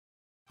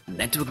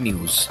Network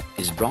News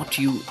is brought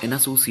to you in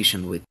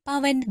association with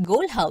Pavan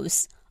Gold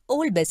House,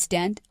 Old Bus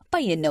Stand,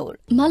 Payyanur.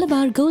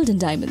 Malabar Gold and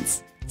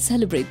Diamonds.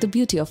 Celebrate the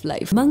beauty of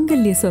life.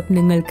 Mangalya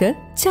സ്വപ്നങ്ങൾക്ക്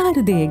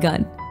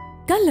ചാരുതയേകാൻ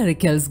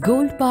Kallarikals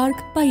Gold Park,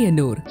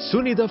 Payyanur.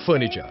 Sunitha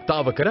Furniture,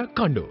 Tavakara,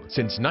 Kannur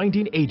since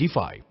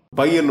 1985.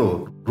 Payyanur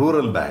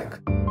Rural Bank.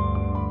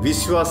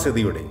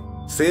 വിശ്വാസ്യതയുടെ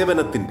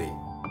സേവനത്തിന്റെ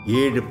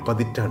 7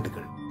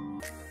 പതിറ്റാണ്ടുകൾ.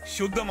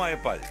 ശുദ്ധമായ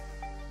പാൽ,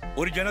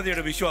 ഒരു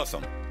ജനതയുടെ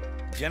വിശ്വാസം.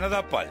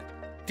 ജനതാ പാൽ,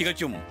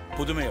 തികച്ചും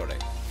പുതുമയോടെ.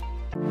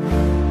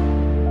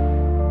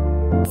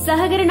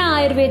 സഹകരണ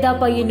ആയുർവേദ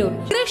പയ്യന്നൂർ.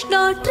 കൃഷ്ണ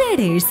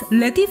ട്രേഡേഴ്സ്,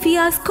 ലത്തീഫിയ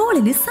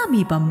സ്കൂളിന്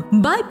സമീപം,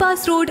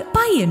 ബൈപാസ് റോഡ്,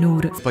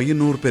 പയ്യന്നൂർ.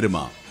 പയ്യന്നൂർ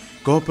പെരുമ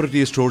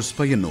cooperative stores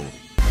Payyanur.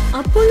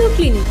 Apollo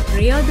clinic,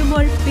 Riyadh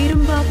മോൾ,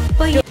 പെരുമ്പ,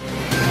 പയ്യന്നൂർ.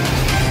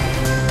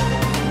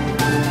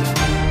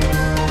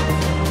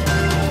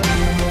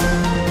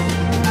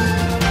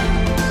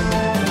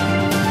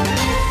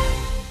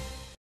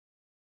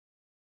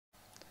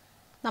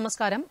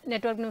 നമസ്കാരം.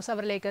 നെറ്റ്വർക്ക് ന്യൂസ്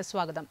അവറിലേക്ക്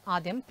സ്വാഗതം.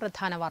 ആദ്യം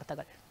പ്രധാന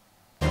വാർത്തകൾ.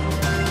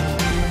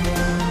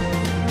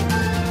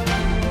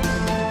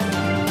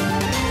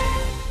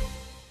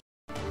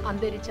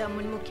 അന്തരിച്ച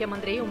മുൻ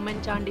മുഖ്യമന്ത്രി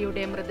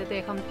ഉമ്മൻചാണ്ടിയുടെ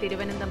മൃതദേഹം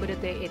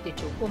തിരുവനന്തപുരത്ത്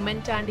എത്തിച്ചു.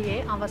 ഉമ്മൻചാണ്ടിയെ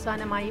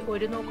അവസാനമായി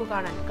ഒരു നോക്കു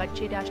കാണാൻ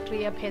കക്ഷി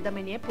രാഷ്ട്രീയ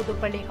ഭേദമന്യേ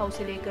പുതുപ്പള്ളി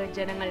ഹൌസിലേക്ക്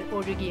ജനങ്ങൾ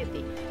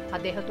ഒഴുകിയെത്തി.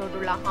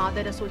 അദ്ദേഹത്തോടുള്ള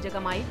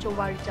ആദരസൂചകമായി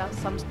ചൊവ്വാഴ്ച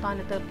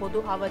സംസ്ഥാനത്ത്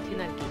പൊതു അവധി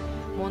നൽകി.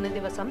 3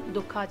 ദിവസം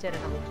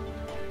ദുഃഖാചരണവും.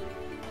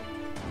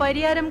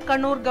 Pariyaram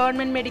Kannur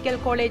government medical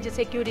college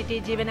security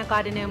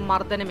ജീവനക്കാരന്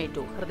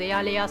മർദ്ദനമേറ്റു.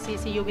 ഹൃദയാലയ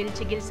CCUവിൽ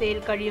ചികിത്സയിൽ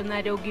കഴിയുന്ന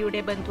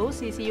രോഗിയുടെ ബന്ധു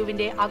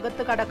CCUവിന്റെ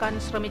അകത്ത് കടക്കാൻ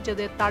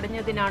ശ്രമിച്ചത്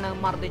തടഞ്ഞതിനാണ്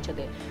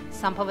മർദ്ദിച്ചത്.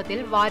 സംഭവത്തിൽ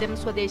വാരം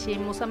സ്വദേശി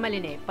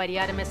മുസമ്മലിനെ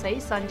പരിയാരം SI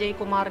സഞ്ജയ്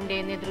കുമാറിന്റെ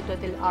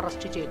നേതൃത്വത്തിൽ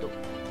അറസ്റ്റ് ചെയ്തു.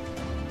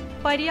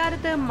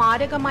 പരിയാരത്ത്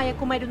മാരക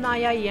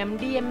മയക്കുമരുന്നായ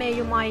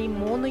MDMAയുമായി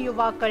 3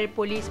 യുവാക്കൾ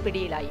പോലീസ്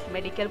പിടിയിലായി.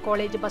 മെഡിക്കൽ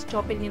കോളേജ് ബസ്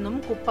സ്റ്റോപ്പിൽ നിന്നും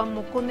കുപ്പം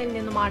മുക്കുന്നിൽ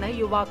നിന്നുമാണ്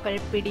യുവാക്കൾ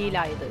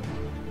പിടിയിലായത്.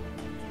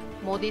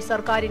 മോദി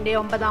സർക്കാരിന്റെ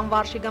 9ാം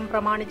വാർഷികം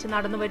പ്രമാണിച്ച്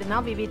നടന്നുവരുന്ന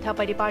വിവിധ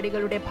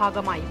പരിപാടികളുടെ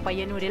ഭാഗമായി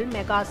പയ്യന്നൂരിൽ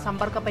മെഗാ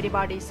സമ്പർക്ക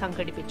പരിപാടി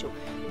സംഘടിപ്പിച്ചു.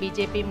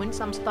 BJP മുൻ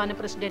സംസ്ഥാന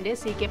പ്രസിഡന്റ്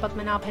CK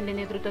പത്മനാഭന്റെ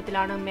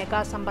നേതൃത്വത്തിലാണ്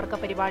മെഗാ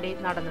സമ്പർക്ക പരിപാടി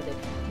നടന്നത്.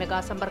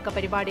 മെഗാ സമ്പർക്ക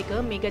പരിപാടിക്ക്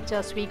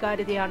മികച്ച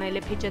സ്വീകാര്യതയാണ്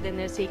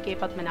ലഭിച്ചതെന്ന് CK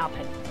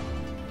പത്മനാഭൻ.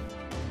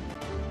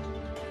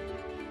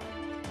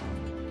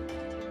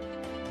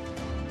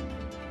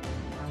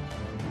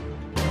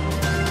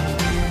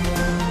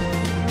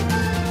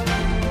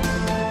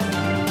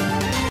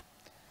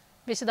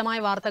 വിശദമായ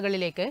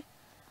വാർത്തകളിലേക്ക്.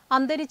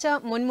 അന്തരിച്ച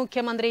മുൻ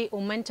മുഖ്യമന്ത്രി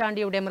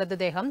ഉമ്മൻചാണ്ടിയുടെ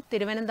മൃതദേഹം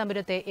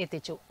തിരുവനന്തപുരത്ത്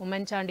എത്തിച്ചു.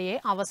 ഉമ്മൻചാണ്ടിയെ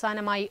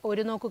അവസാനമായി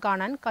ഒരു നോക്കു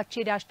കാണാൻ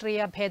കക്ഷി രാഷ്ട്രീയ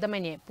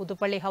ഭേദമന്യേ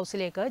പുതുപ്പള്ളി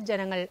ഹൌസിലേക്ക്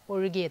ജനങ്ങൾ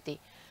ഒഴുകിയെത്തി.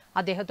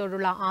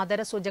 അദ്ദേഹത്തോടുള്ള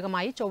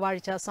ആദരസൂചകമായി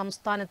ചൊവ്വാഴ്ച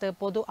സംസ്ഥാനത്ത്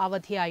പൊതു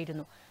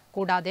അവധിയായിരുന്നു.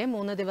 കൂടാതെ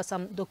 3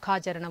 ദിവസം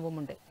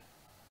ദുഃഖാചരണവുമുണ്ട്.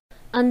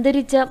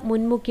 അന്തരിച്ച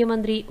മുൻ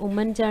മുഖ്യമന്ത്രി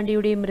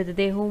ഉമ്മൻചാണ്ടിയുടെ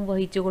മൃതദേഹവും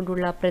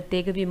വഹിച്ചുകൊണ്ടുള്ള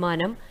പ്രത്യേക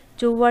വിമാനം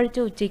ചൊവ്വാഴ്ച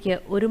ഉച്ചയ്ക്ക്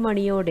 1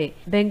 മണിയോടെ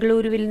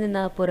ബംഗളൂരുവിൽ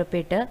നിന്ന്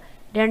പുറപ്പെട്ട്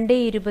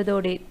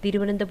 2:20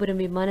 തിരുവനന്തപുരം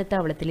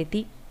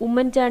വിമാനത്താവളത്തിലെത്തി.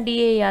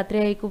 ഉമ്മൻചാണ്ടിയെ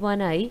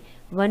യാത്രയയക്കുവാനായി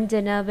വൻ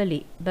ജനാവലി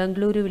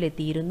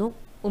ബംഗളൂരുവിലെത്തിയിരുന്നു.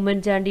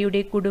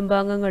 ഉമ്മൻചാണ്ടിയുടെ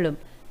കുടുംബാംഗങ്ങളും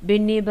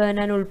ബെന്നി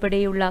ബെഹനാൻ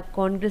ഉൾപ്പെടെയുള്ള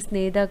കോൺഗ്രസ്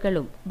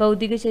നേതാക്കളും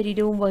ഭൗതിക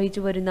ശരീരവും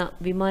വഹിച്ചു വരുന്ന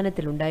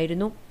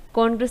വിമാനത്തിലുണ്ടായിരുന്നു.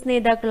 കോൺഗ്രസ്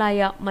നേതാക്കളായ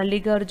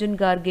മല്ലികാർജുൻ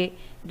ഖാർഗെ,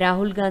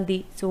 രാഹുൽ ഗാന്ധി,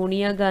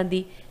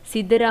 സോണിയാഗാന്ധി,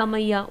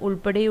 സിദ്ധരാമയ്യ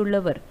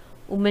ഉൾപ്പെടെയുള്ളവർ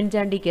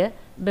ഉമ്മൻചാണ്ടിക്ക്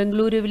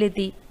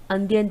ബംഗളൂരുവിലെത്തി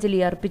അന്ത്യാഞ്ജലി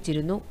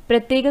അർപ്പിച്ചിരുന്നു.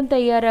 പ്രത്യേകം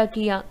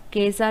തയ്യാറാക്കിയ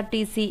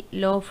KSRTC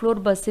ലോ ഫ്ലോർ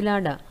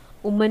ബസ്സിലാണ്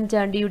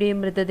ഉമ്മൻചാണ്ടിയുടെ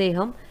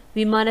മൃതദേഹം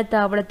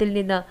വിമാനത്താവളത്തിൽ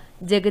നിന്ന്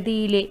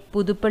ജഗതിയിലെ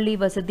പുതുപ്പള്ളി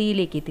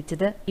വസതിയിലേക്ക്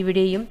എത്തിച്ചത്.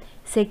 ഇവിടെയും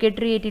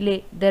സെക്രട്ടേറിയറ്റിലെ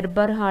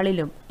ദർബാർ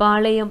ഹാളിലും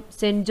പാളയം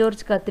സെന്റ്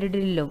ജോർജ്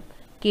കത്തീഡ്രലിലും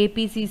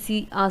KPCC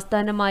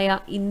ആസ്ഥാനമായ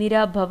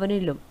ഇന്ദിരാ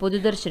ഭവനിലും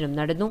പൊതുദർശനം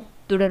നടന്നു.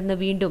 തുടർന്ന്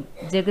വീണ്ടും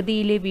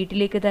ജഗതിയിലെ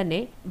വീട്ടിലേക്ക്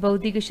തന്നെ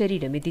ഭൗതിക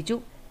ശരീരം എത്തിച്ചു.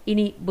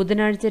 ഇനി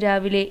ബുധനാഴ്ച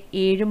രാവിലെ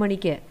 7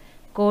 മണിക്ക്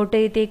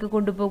കോട്ടയത്തേക്ക്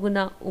കൊണ്ടുപോകുന്ന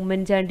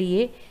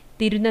ഉമ്മൻചാണ്ടിയെ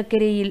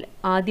തിരുനക്കരയിൽ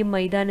ആദ്യം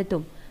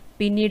മൈതാനത്തും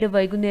പിന്നീട്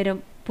വൈകുന്നേരം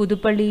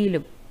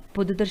പുതുപ്പള്ളിയിലും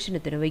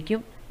പൊതുദർശനത്തിന് വയ്ക്കും.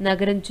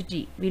 നഗരം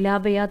ചുറ്റി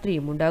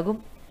വിലാപയാത്രയും ഉണ്ടാകും.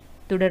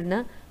 തുടർന്ന്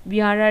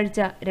വ്യാഴാഴ്ച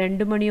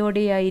 2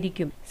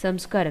 മണിയോടെയായിരിക്കും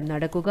സംസ്കാരം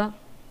നടക്കുക.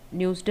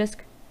 News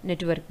desk,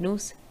 network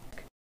news.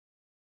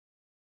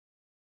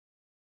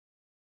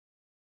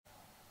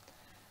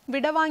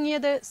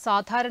 വിടവാങ്ങിയത്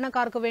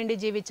സാധാരണക്കാർക്ക് വേണ്ടി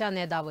ജീവിച്ച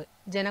നേതാവ്.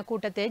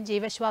 ജനക്കൂട്ടത്തെ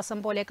ജീവശ്വാസം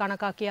പോലെ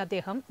കണക്കാക്കിയ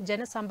അദ്ദേഹം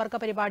ജനസമ്പർക്ക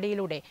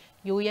പരിപാടിയിലൂടെ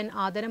UN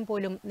ആദരം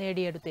പോലും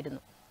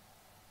നേടിയെടുത്തിരുന്നു.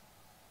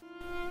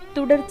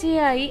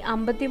 തുടർച്ചയായി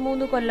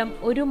 53 കൊല്ലം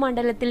ഒരു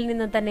മണ്ഡലത്തിൽ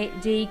നിന്ന് തന്നെ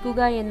ജയിക്കുക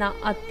എന്ന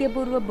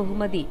അത്യപൂർവ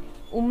ബഹുമതി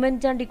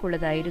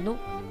ഉമ്മൻചാണ്ടിക്കുള്ളതായിരുന്നു.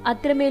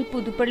 അത്രമേൽ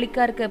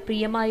പുതുപ്പള്ളിക്കാർക്ക്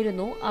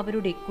പ്രിയമായിരുന്നു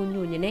അവരുടെ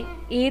കുഞ്ഞുഞ്ഞിനെ.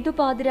 ഏതു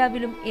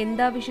പാതിരാവിലും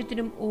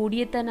എന്താവശ്യത്തിനും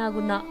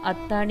ഓടിയെത്താനാകുന്ന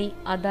അത്താണി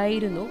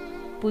അതായിരുന്നു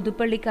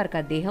പുതുപ്പള്ളിക്കാർക്ക്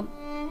അദ്ദേഹം.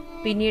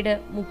 പിന്നീട്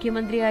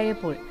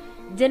മുഖ്യമന്ത്രിയായപ്പോൾ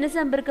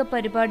ജനസമ്പർക്ക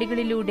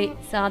പരിപാടികളിലൂടെ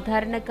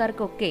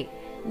സാധാരണക്കാർക്കൊക്കെ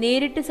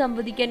നേരിട്ട്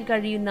സംവദിക്കാൻ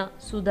കഴിയുന്ന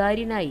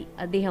സുതാര്യനായി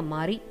അദ്ദേഹം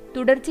മാറി.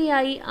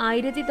 തുടർച്ചയായി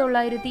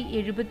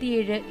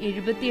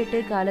 1977-78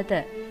 കാലത്ത്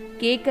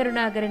കെ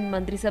കരുണാകരൻ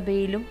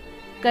മന്ത്രിസഭയിലും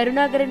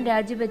കരുണാകരൻ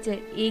രാജിവെച്ച്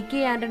AK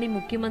ആന്റണി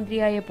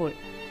മുഖ്യമന്ത്രിയായപ്പോൾ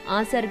ആ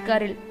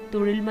സർക്കാരിൽ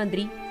തൊഴിൽ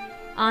മന്ത്രി,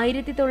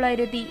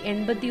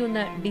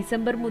 1981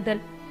 ഡിസംബർ മുതൽ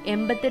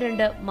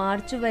 82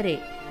 മാർച്ച് വരെ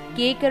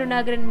കെ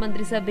കരുണാകരൻ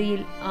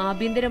മന്ത്രിസഭയിൽ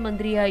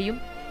ആഭ്യന്തരമന്ത്രിയായും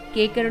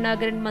കെ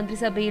കരുണാകരൻ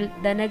മന്ത്രിസഭയിൽ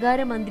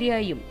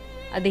ധനകാര്യമന്ത്രിയായും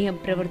അദ്ദേഹം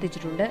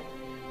പ്രവർത്തിച്ചിട്ടുണ്ട്.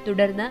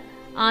 തുടർന്ന്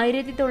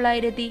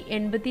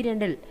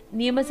 1982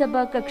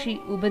 നിയമസഭാ കക്ഷി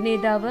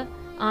ഉപനേതാവ്,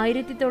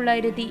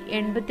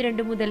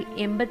 1982 മുതൽ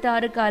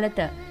 86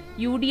 കാലത്ത്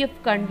UDF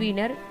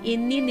കൺവീനർ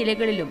എന്നീ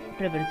നിലകളിലും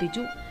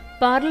പ്രവർത്തിച്ചു.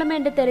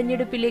 പാർലമെന്റ്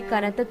തെരഞ്ഞെടുപ്പിലെ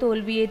കനത്ത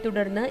തോൽവിയെ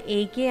തുടർന്ന്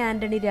AK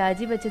ആന്റണി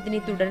രാജിവെച്ചതിനെ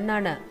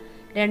തുടർന്നാണ്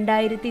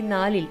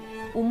 2004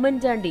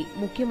 ഉമ്മൻചാണ്ടി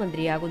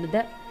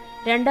മുഖ്യമന്ത്രിയാകുന്നത്.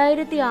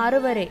 2006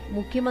 വരെ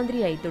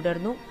മുഖ്യമന്ത്രിയായി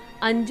തുടർന്നു.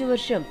 5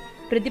 വർഷം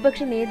പ്രതിപക്ഷ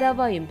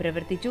നേതാവായും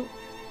പ്രവർത്തിച്ചു.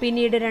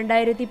 പിന്നീട്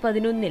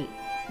 2011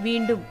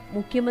 വീണ്ടും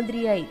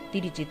മുഖ്യമന്ത്രിയായി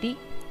തിരിച്ചെത്തി.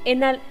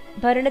 എന്നാൽ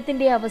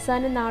ഭരണത്തിന്റെ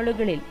അവസാന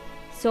നാളുകളിൽ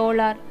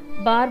സോളാർ,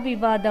 ബാർ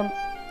വിവാദം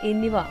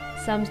എന്നിവ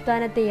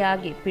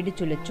സംസ്ഥാനത്തെയാകെ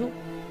പിടിച്ചുലച്ചു.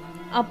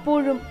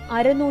 അപ്പോഴും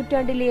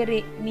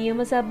അരനൂറ്റാണ്ടിലേറെ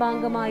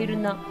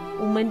നിയമസഭാംഗമായിരുന്ന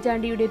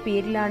ഉമ്മൻചാണ്ടിയുടെ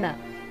പേരിലാണ്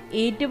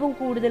ഏറ്റവും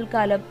കൂടുതൽ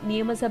കാലം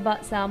നിയമസഭ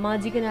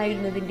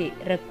സാമാജികനായിരുന്നതിന്റെ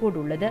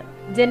റെക്കോർഡുള്ളത്.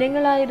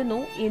 ജനങ്ങളായിരുന്നു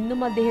എന്നും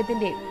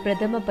അദ്ദേഹത്തിന്റെ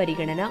പ്രഥമ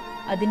പരിഗണന.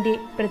 അതിന്റെ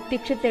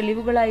പ്രത്യക്ഷ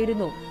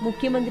തെളിവുകളായിരുന്നു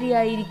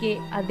മുഖ്യമന്ത്രിയായിരിക്കെ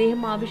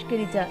അദ്ദേഹം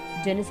ആവിഷ്കരിച്ച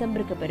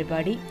ജനസമ്പർക്ക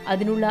പരിപാടി.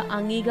 അതിനുള്ള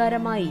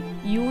അംഗീകാരമായി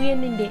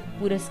UN-ന്റെ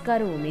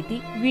പുരസ്കാരവും എത്തി.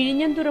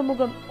 വിഴിഞ്ഞം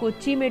തുറമുഖം,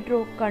 കൊച്ചി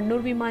മെട്രോ,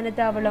 കണ്ണൂർ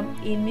വിമാനത്താവളം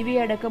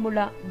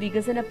എന്നിവയടക്കമുള്ള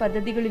വികസന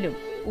പദ്ധതികളിലും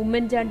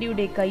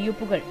ഉമ്മൻചാണ്ടിയുടെ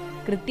കയ്യൊപ്പുകൾ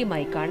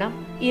കൃത്യമായി കാണാം.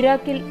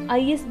 ഇറാഖിൽ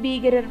IS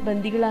ഭീകരർ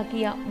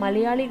ബന്ദികളാക്കിയ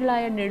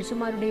മലയാളികളായ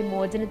നഴ്സുമാരുടെ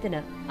മോചനത്തിന്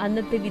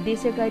അന്നത്തെ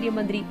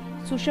വിദേശകാര്യമന്ത്രി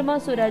സുഷമ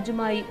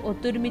സ്വരാജുമായി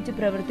ഒത്തൊരുമിച്ച്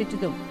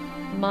പ്രവർത്തിച്ചതും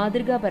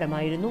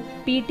മാതൃകാപരമായിരുന്നു.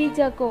 PT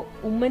ചാക്കോ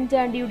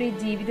ഉമ്മൻചാണ്ടിയുടെ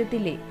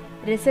ജീവിതത്തിലെ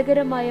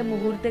രസകരമായ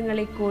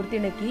മുഹൂർത്തങ്ങളെ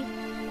കോർത്തിണക്കി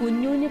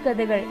കുഞ്ഞുഞ്ഞു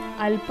കഥകൾ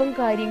അല്പം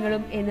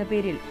കാര്യങ്ങളും എന്ന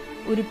പേരിൽ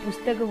ഒരു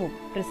പുസ്തകവും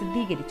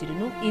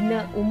പ്രസിദ്ധീകരിച്ചിരുന്നു. ഇന്ന്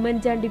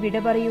ഉമ്മൻചാണ്ടി വിട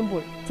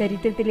പറയുമ്പോൾ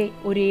ചരിത്രത്തിലെ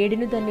ഒരു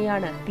ഏടിനു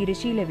തന്നെയാണ്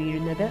തിരശീല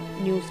വീഴുന്നത്.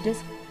 News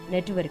desk,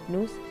 network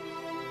news.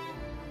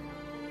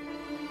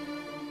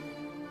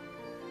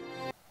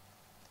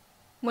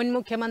 മുൻ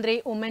മുഖ്യമന്ത്രി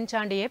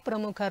ഉമ്മൻചാണ്ടിയെ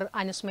പ്രമുഖർ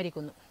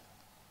അനുസ്മരിക്കുന്നു.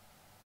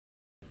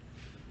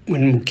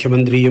 മുൻ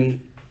മുഖ്യമന്ത്രിയും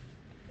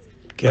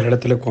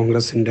കേരളത്തിലെ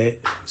കോൺഗ്രസിൻ്റെ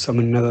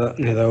സമുന്നത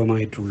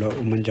നേതാവുമായിട്ടുള്ള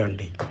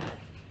ഉമ്മൻചാണ്ടി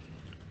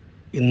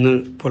ഇന്ന്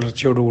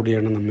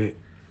പുലർച്ചയോടുകൂടിയാണ് നമ്മെ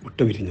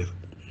വിട്ടുപിരിഞ്ഞത്.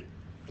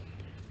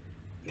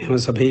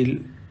 നിയമസഭയിൽ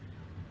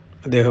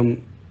അദ്ദേഹം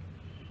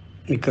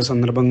മിക്ക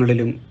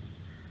സന്ദർഭങ്ങളിലും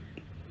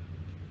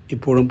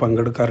ഇപ്പോഴും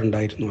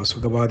പങ്കെടുക്കാറുണ്ടായിരുന്നു.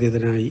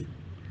 അസുഖബാധിതനായി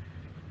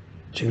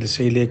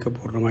ചികിത്സയിലേക്ക്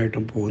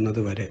പൂർണ്ണമായിട്ടും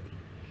പോകുന്നത് വരെ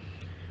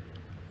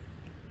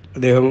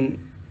അദ്ദേഹം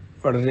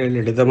വളരെ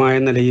ലളിതമായ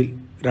നിലയിൽ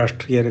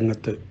രാഷ്ട്രീയ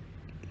രംഗത്ത്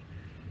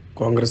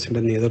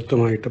കോൺഗ്രസിൻ്റെ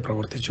നേതൃത്വമായിട്ട്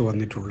പ്രവർത്തിച്ചു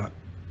വന്നിട്ടുള്ള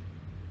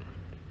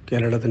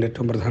കേരളത്തിൻ്റെ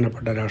ഏറ്റവും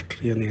പ്രധാനപ്പെട്ട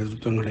രാഷ്ട്രീയ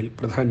നേതൃത്വങ്ങളിൽ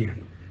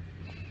പ്രധാനിയാണ്.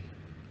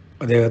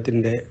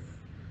 അദ്ദേഹത്തിൻ്റെ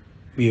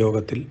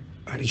വിയോഗത്തിൽ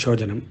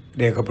അനുശോചനം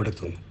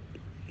രേഖപ്പെടുത്തുന്നു.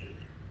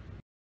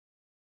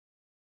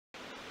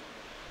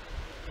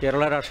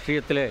 കേരള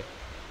രാഷ്ട്രീയത്തിലെ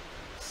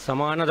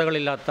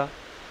സമാനതകളില്ലാത്ത,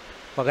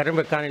 പകരം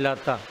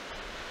വെക്കാനില്ലാത്ത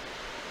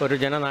ഒരു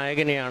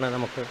ജനനായകനെയാണ്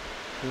നമുക്ക്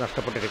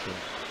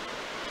നഷ്ടപ്പെട്ടിരിക്കുന്നത്.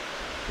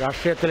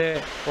 രാഷ്ട്രീയത്തിലെ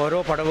ഓരോ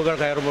പടവുകൾ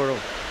കയറുമ്പോഴും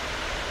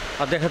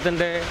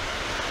അദ്ദേഹത്തിൻ്റെ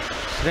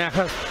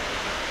സ്നേഹ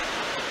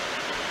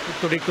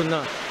തുടിക്കുന്ന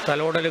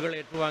തലോടലുകൾ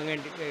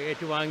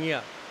ഏറ്റുവാങ്ങിയ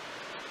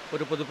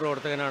ഒരു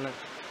പൊതുപ്രവർത്തകനാണ്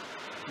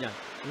ഞാൻ.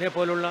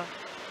 എന്നെപ്പോലുള്ള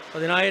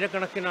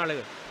 10,000-കണക്കിന്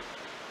ആളുകൾ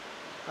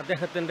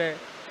അദ്ദേഹത്തിൻ്റെ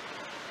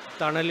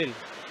തണലിൽ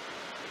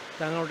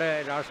തങ്ങളുടെ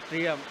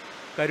രാഷ്ട്രീയ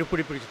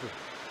കരുപ്പിടിപ്പിടിച്ചിട്ടുണ്ട്.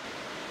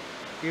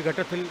 ഈ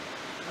ഘട്ടത്തിൽ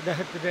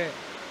അദ്ദേഹത്തിൻ്റെ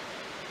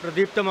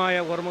പ്രദീപ്തമായ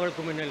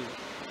ഓർമ്മകൾക്ക് മുന്നിൽ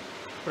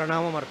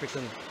പ്രണാമം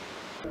അർപ്പിക്കുന്നു.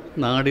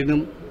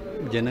 നാടിനും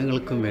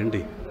ജനങ്ങൾക്കും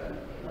വേണ്ടി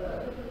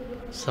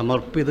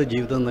സമർപ്പിത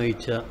ജീവിതം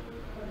നയിച്ച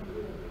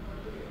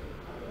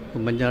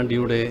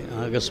ഉമ്മൻചാണ്ടിയുടെ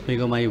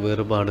ആകസ്മികമായ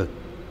വേർപാട്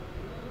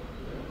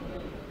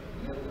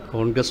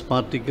കോൺഗ്രസ്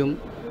പാർട്ടിക്കും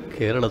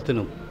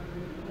കേരളത്തിനും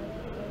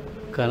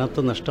കനത്ത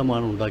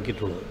നഷ്ടമാണ്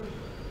ഉണ്ടാക്കിയിട്ടുള്ളത്.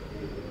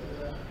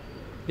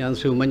 ഞാൻ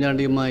ശ്രീ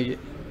ഉമ്മൻചാണ്ടിയുമായി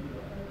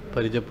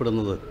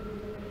പരിചയപ്പെടുന്നത്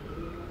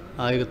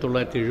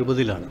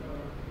 1970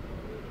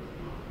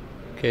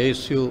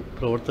 KSU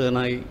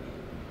പ്രവർത്തകനായി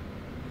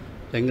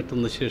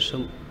രംഗത്തുന്ന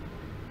ശേഷം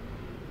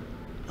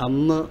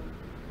അന്ന്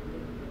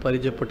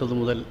പരിചയപ്പെട്ടതു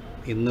മുതൽ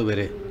ഇന്ന്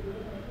വരെ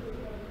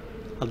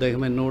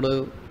അദ്ദേഹം എന്നോട്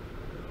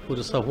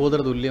ഒരു സഹോദര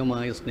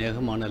തുല്യമായ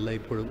സ്നേഹമാണ്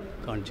എല്ലായ്പ്പോഴും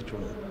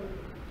കാണിച്ചിട്ടുള്ളത്.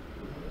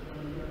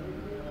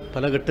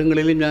 പല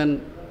ഘട്ടങ്ങളിലും ഞാൻ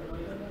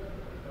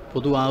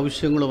പൊതു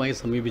ആവശ്യങ്ങളുമായി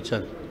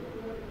സമീപിച്ചാൽ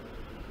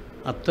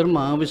അത്തരം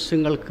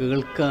ആവശ്യങ്ങൾ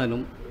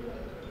കേൾക്കാനും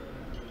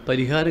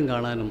പരിഹാരം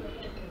കാണാനും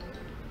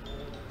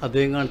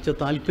അദ്ദേഹം കാണിച്ച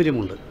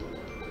താല്പര്യമുണ്ട്.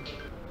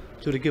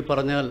 ചുരുക്കി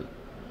പറഞ്ഞാൽ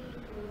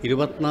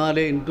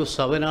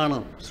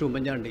 24/7 ശ്രീ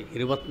ഉമ്മൻചാണ്ടി.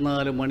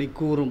 24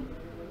 മണിക്കൂറും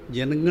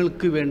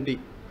ജനങ്ങൾക്ക് വേണ്ടി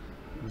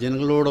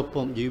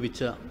ജനങ്ങളോടൊപ്പം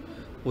ജീവിച്ച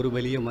ഒരു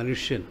വലിയ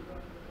മനുഷ്യൻ.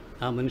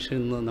 ആ മനുഷ്യൻ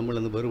ഇന്ന്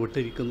നമ്മളിന്ന്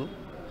വേർപെട്ടിരിക്കുന്നു.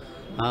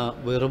 ആ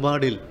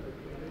വേർപാടിൽ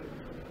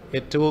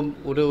ഏറ്റവും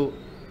ഒരു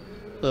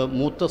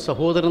മൂത്ത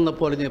സഹോദരൻ എന്ന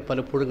പോലെ ഞാൻ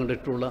പലപ്പോഴും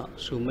കണ്ടിട്ടുള്ള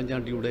ശ്രീ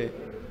ഉമ്മൻചാണ്ടിയുടെ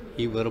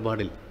ഈ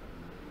വേർപാടിൽ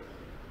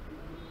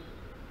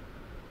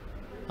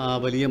ആ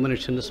വലിയ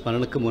മനുഷ്യൻ്റെ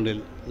സ്മരണയ്ക്ക് മുന്നിൽ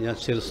ഞാൻ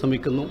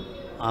ശിരസമിക്കുന്നു,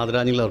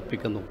 ആദരാഞ്ജലി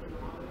അർപ്പിക്കുന്നു.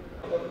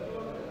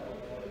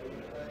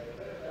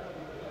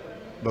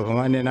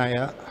 ബഹുമാന്യനായ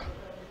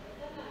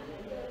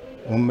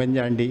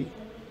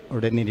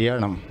ഉമ്മൻചാണ്ടിയുടെ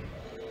നിര്യാണം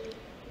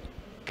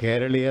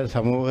കേരളീയ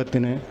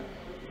സമൂഹത്തിന്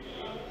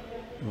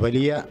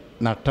വലിയ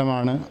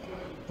നഷ്ടമാണ്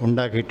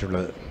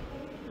ഉണ്ടാക്കിയിട്ടുള്ളത്.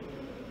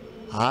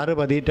 6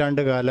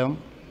 പതിറ്റാണ്ട് കാലം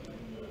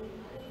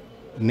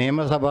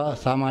നിയമസഭാ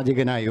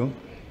സാമാജികനായും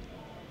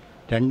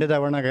 2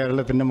 തവണ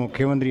കേരളത്തിൻ്റെ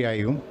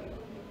മുഖ്യമന്ത്രിയായും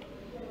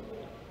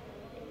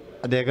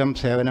അദ്ദേഹം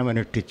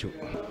സേവനമനുഷ്ഠിച്ചു.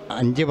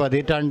 5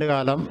 പതിറ്റാണ്ട്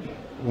കാലം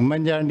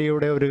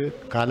ഉമ്മൻചാണ്ടിയുടെ ഒരു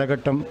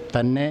കാലഘട്ടം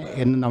തന്നെ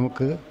എന്ന്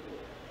നമുക്ക്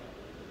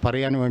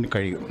പറയാൻ വേണ്ടി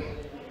കഴിയും.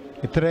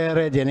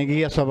 ഇത്രയേറെ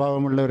ജനകീയ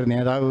സ്വഭാവമുള്ള ഒരു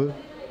നേതാവ്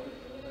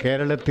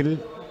കേരളത്തിൽ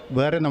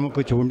വേറെ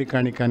നമുക്ക്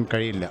ചൂണ്ടിക്കാണിക്കാൻ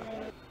കഴിയില്ല.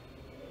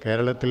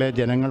 കേരളത്തിലെ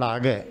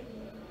ജനങ്ങളാകെ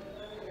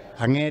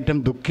അങ്ങേയറ്റം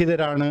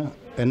ദുഃഖിതരാണ്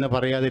എന്ന്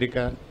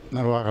പറയാതിരിക്കാൻ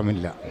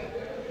നിർവാഹമില്ല.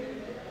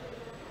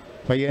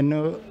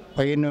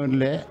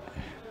 പയ്യന്നൂരിലെ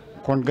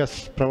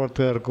കോൺഗ്രസ്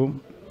പ്രവർത്തകർക്കും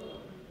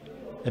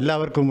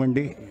എല്ലാവർക്കും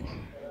വേണ്ടി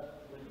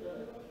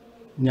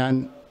ഞാൻ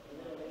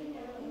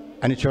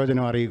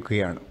അനുശോചനം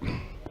അറിയിക്കുകയാണ്.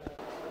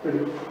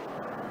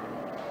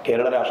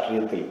 കേരള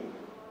രാഷ്ട്രീയത്തിൽ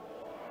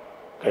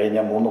കഴിഞ്ഞ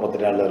 3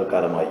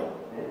 പതിറ്റാണ്ടിലേറെക്കാലമായി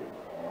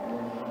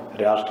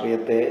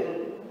രാഷ്ട്രീയത്തെ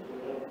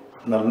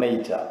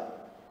നിർണയിച്ച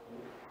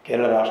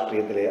കേരള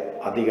രാഷ്ട്രീയത്തിലെ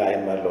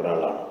അതികായന്മാരിൽ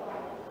ഒരാളാണ്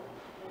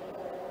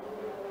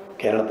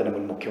കേരളത്തിൻ്റെ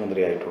മുൻ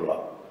മുഖ്യമന്ത്രിയായിട്ടുള്ള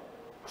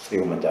ശ്രീ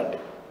ഉമ്മൻചാണ്ടി.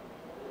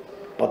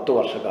 10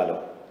 വർഷക്കാലം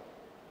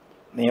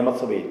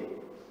നിയമസഭയിൽ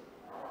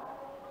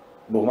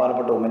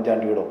ബഹുമാനപ്പെട്ട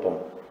ഉമ്മൻചാണ്ടിയോടൊപ്പം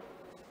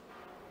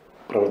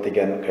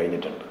പ്രവർത്തിക്കാൻ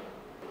കഴിഞ്ഞിട്ടുണ്ട്.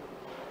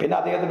 പിന്നെ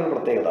അദ്ദേഹത്തിനൊരു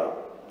പ്രത്യേകത,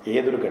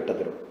 ഏതൊരു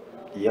ഘട്ടത്തിലും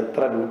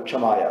എത്ര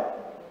രൂക്ഷമായ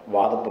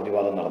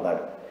വാദപ്രതിവാദം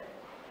നടന്നാലും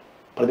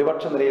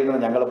പ്രതിപക്ഷ നിരയിൽ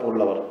നിന്ന്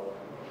ഞങ്ങളെപ്പോലുള്ളവർ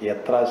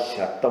എത്ര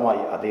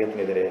ശക്തമായി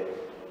അദ്ദേഹത്തിനെതിരെ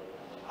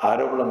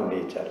ആരോപണം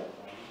ഉന്നയിച്ചാലും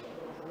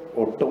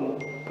ഒട്ടും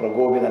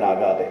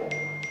പ്രകോപിതനാകാതെ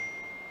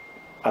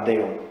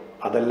അദ്ദേഹം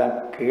അതെല്ലാം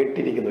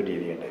കേട്ടിരിക്കുന്ന ഒരു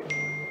രീതിയുണ്ടായിരുന്നു.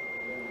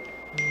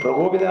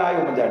 പ്രകോപിതനായ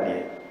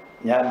ഉമ്മൻചാണ്ടിയെ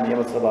ഞാൻ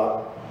നിയമസഭ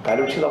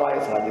കലുഷിതമായ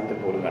സാഹചര്യത്തിൽ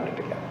പോലും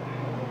കണ്ടിട്ടില്ല.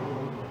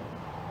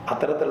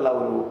 അത്തരത്തിലുള്ള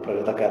ഒരു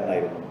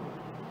പ്രകൃതക്കാരനായിരുന്നു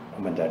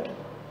ഉമ്മൻചാണ്ടി.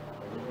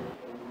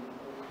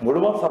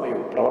 മുഴുവൻ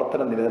സമയവും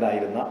പ്രവർത്തന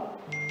നിരതനായിരുന്ന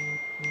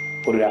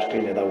ഒരു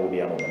രാഷ്ട്രീയ നേതാവ്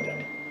കൂടിയാണ്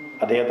ഉമ്മൻചാണ്ടി.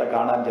 അദ്ദേഹത്തെ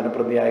കാണാൻ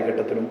ജനപ്രതിനിധിയായ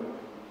ഘട്ടത്തിലും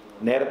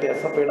നേരത്തെ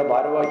SFIയുടെ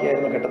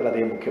ഭാരവാഹിയായിരുന്ന ഘട്ടത്തിൽ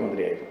അദ്ദേഹം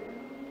മുഖ്യമന്ത്രിയായിരുന്നു.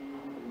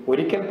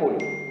 ഒരിക്കൽ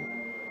പോലും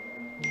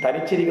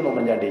തനിച്ചിരിക്കുന്ന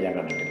ഉമ്മൻചാണ്ടിയെ ഞാൻ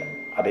കണ്ടിട്ടില്ല.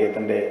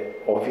 അദ്ദേഹത്തിൻ്റെ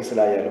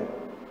ഓഫീസിലായാലും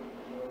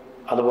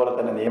അതുപോലെ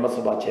തന്നെ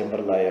നിയമസഭാ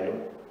ചേംബറിലായാലും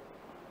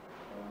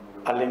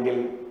അല്ലെങ്കിൽ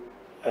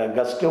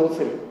ഗസ്റ്റ്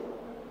ഹൗസിൽ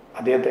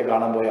അദ്ദേഹത്തെ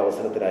കാണാൻ പോയ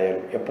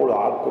അവസരത്തിലായാലും എപ്പോഴും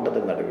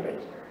ആൾക്കൂട്ടത്തിന്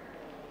നടുവിലായി.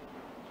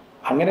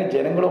 അങ്ങനെ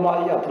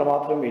ജനങ്ങളുമായി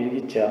അത്രമാത്രം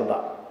ഇഴുകിച്ചേർന്ന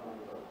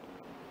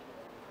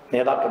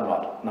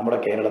നേതാക്കന്മാർ നമ്മുടെ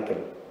കേരളത്തിൽ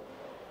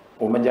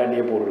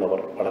ഉമ്മൻചാണ്ടിയെ പോലുള്ളവർ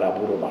വളരെ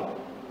അപൂർവമാണ്.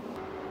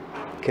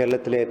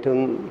 കേരളത്തിലെ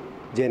ഏറ്റവും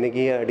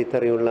ജനകീയ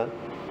അടിത്തറയുള്ള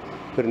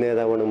ഒരു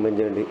നേതാവാണ്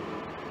ഉമ്മൻചാണ്ടി.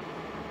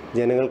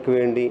 ജനങ്ങൾക്ക്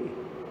വേണ്ടി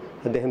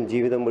അദ്ദേഹം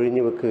ജീവിതം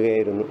ഒഴിഞ്ഞു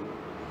വെക്കുകയായിരുന്നു.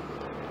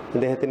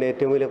 അദ്ദേഹത്തിൻ്റെ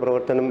ഏറ്റവും വലിയ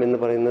പ്രവർത്തനം എന്ന്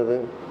പറയുന്നത്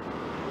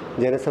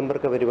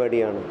ജനസമ്പർക്ക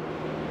പരിപാടിയാണ്.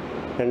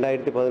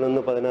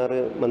 2011-16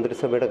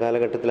 മന്ത്രിസഭയുടെ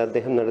കാലഘട്ടത്തിൽ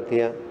അദ്ദേഹം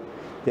നടത്തിയ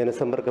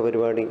ജനസമ്പർക്ക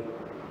പരിപാടി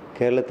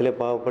കേരളത്തിലെ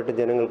പാവപ്പെട്ട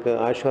ജനങ്ങൾക്ക്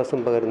ആശ്വാസം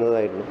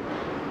പകരുന്നതായിരുന്നു.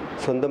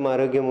 സ്വന്തം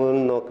ആരോഗ്യം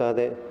പോലും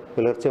നോക്കാതെ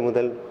പുലർച്ചെ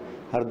മുതൽ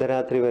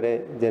അർദ്ധരാത്രി വരെ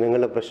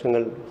ജനങ്ങളുടെ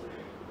പ്രശ്നങ്ങൾ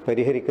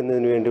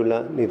പരിഹരിക്കുന്നതിന് വേണ്ടിയുള്ള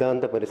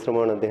നിതാന്ത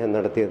പരിശ്രമമാണ് അദ്ദേഹം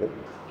നടത്തിയത്.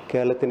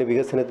 കേരളത്തിൻ്റെ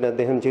വികസനത്തിന്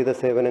അദ്ദേഹം ചെയ്ത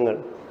സേവനങ്ങൾ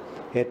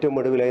ഏറ്റവും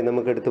ഒടുവിലായി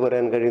നമുക്ക് എടുത്തു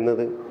പറയാൻ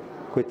കഴിയുന്നത്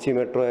കൊച്ചി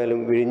മെട്രോ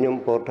ആയാലും വിഴിഞ്ഞം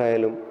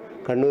പോർട്ടായാലും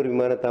കണ്ണൂർ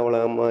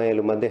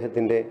വിമാനത്താവളമായാലും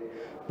അദ്ദേഹത്തിൻ്റെ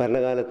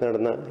ഭരണകാലത്ത്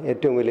നടന്ന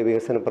ഏറ്റവും വലിയ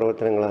വികസന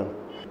പ്രവർത്തനങ്ങളാണ്.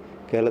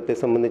 കേരളത്തെ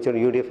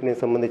സംബന്ധിച്ചിടത്തോളം UDFനെ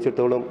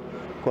സംബന്ധിച്ചിടത്തോളം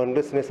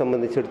കോൺഗ്രസിനെ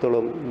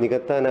സംബന്ധിച്ചിടത്തോളം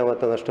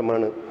നികത്താനാവാത്ത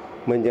നഷ്ടമാണ്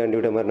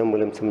ഉമ്മൻചാണ്ടിയുടെ മരണം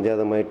മൂലം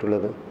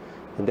സംജാതമായിട്ടുള്ളത്.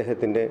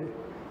 അദ്ദേഹത്തിൻ്റെ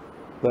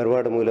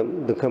വേർപാട് മൂലം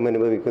ദുഃഖം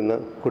അനുഭവിക്കുന്ന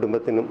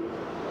കുടുംബത്തിനും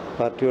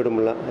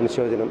പാർട്ടിയോടുമുള്ള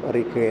അനുശോചനം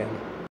അറിയിക്കുകയാണ്.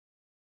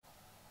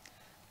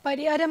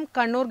 Pariyaram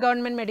Kannur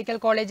government medical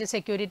college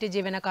security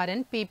ജീവനക്കാരൻ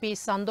PP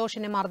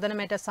സന്തോഷിന്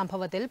മർദ്ദനമേറ്റ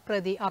സംഭവത്തിൽ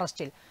പ്രതി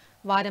അറസ്റ്റിൽ.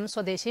 വാരം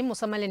സ്വദേശി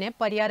മുസമ്മലിനെ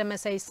പരിയാരം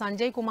SI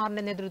സഞ്ജയ്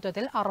കുമാറിന്റെ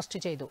നേതൃത്വത്തിൽ അറസ്റ്റ്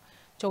ചെയ്തു.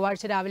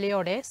 ചൊവ്വാഴ്ച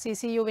രാവിലെയോടെ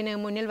CCUവിന്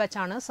മുന്നിൽ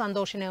വച്ചാണ്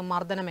സന്തോഷിന്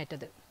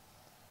മർദ്ദനമേറ്റത്.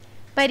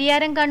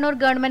 Pariyaram Kannur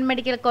government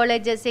medical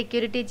college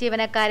security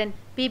ജീവനക്കാരൻ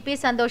PP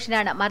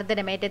സന്തോഷിനാണ്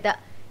മർദ്ദനമേറ്റത്.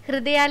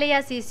 ഹൃദയാലയ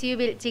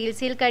CCUവിൽ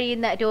ചികിത്സയിൽ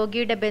കഴിയുന്ന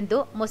രോഗിയുടെ ബന്ധു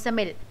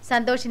മുസമ്മിൽ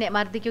സന്തോഷിനെ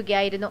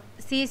മർദ്ദിക്കുകയായിരുന്നു.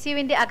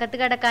 CCUവിന്റെ അകത്ത്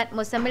കടക്കാൻ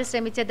മുസമ്മിൽ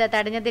ശ്രമിച്ചത്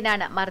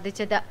തടഞ്ഞതിനാണ്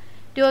മർദ്ദിച്ചത്.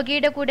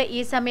 രോഗിയുടെ കൂടെ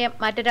ഈ സമയം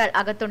മറ്റൊരാൾ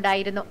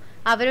അകത്തുണ്ടായിരുന്നു.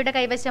 അവരുടെ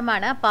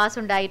കൈവശമാണ് പാസ്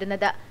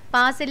ഉണ്ടായിരുന്നത്.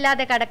 പാസ്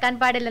ഇല്ലാതെ കടക്കാൻ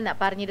പാടില്ലെന്ന്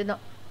പറഞ്ഞിരുന്നു.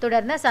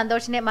 തുടർന്ന്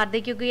സന്തോഷിനെ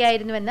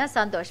മർദ്ദിക്കുകയായിരുന്നുവെന്ന്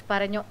സന്തോഷ്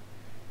പറഞ്ഞു.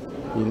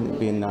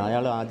 പിന്നെ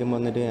അയാൾ ആദ്യം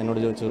വന്നിട്ട്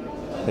എന്നോട് ചോദിച്ചു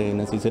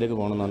CCയിലേക്ക്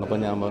പോകണമെന്ന് പറഞ്ഞു. അപ്പോൾ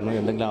ഞാൻ പറഞ്ഞു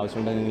എന്തെങ്കിലും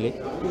ആവശ്യമുണ്ടെങ്കിൽ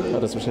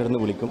റിസപ്ഷനിൽ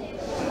നിന്ന് വിളിക്കും,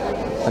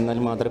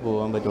 എന്നാലും മാത്രമേ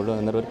പോകാൻ പറ്റുള്ളൂ.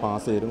 അന്നേരം ഒരു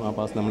പാസ് തരും, ആ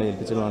പാസ് നമ്മളെ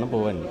ഏൽപ്പിച്ചിട്ട് വേണം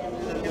പോകാൻ.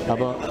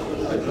 അപ്പോൾ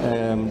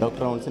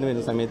ഡോക്ടർ റൗണ്ട്സിന്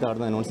വരുന്ന സമയത്ത്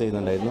അവിടുന്ന് അനൗൺസ്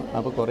ചെയ്യുന്നുണ്ടായിരുന്നു.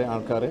 അപ്പോൾ കുറേ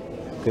ആൾക്കാർ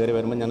കയറി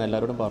വരുമ്പോൾ ഞാൻ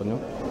എല്ലാവരോടും പറഞ്ഞു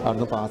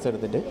അവിടുന്ന് പാസ്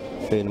എടുത്തിട്ട്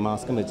പിന്നെ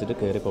മാസ്കും വെച്ചിട്ട്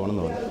കയറി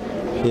പോകണമെന്ന് പറഞ്ഞു.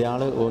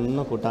 ഇയാൾ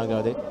ഒന്നും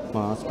കൂട്ടാക്കാതെ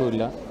മാസ്കും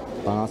ഇല്ല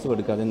പാസ്സും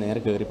എടുക്കാതെ നേരെ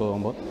കയറി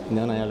പോകുമ്പോൾ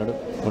ഞാൻ അയാളോട്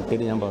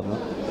മുട്ടിയിട്ട് ഞാൻ പറഞ്ഞു,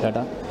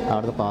 ചേട്ടാ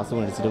അവിടുന്ന് പാസ്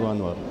മേടിച്ചിട്ട്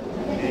പോകാമെന്ന് പറഞ്ഞു.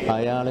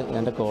 അയാൾ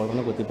എൻ്റെ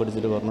കോളറിന്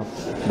കുത്തിപ്പിടിച്ചിട്ട് പറഞ്ഞു,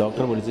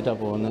 ഡോക്ടറെ വിളിച്ചിട്ടാണ്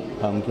പോകുന്നത്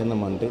അമുക്കെന്ന്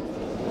പറഞ്ഞിട്ട്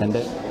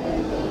എൻ്റെ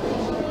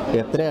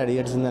എത്ര അടി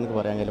അടിച്ചെന്ന് എനിക്ക്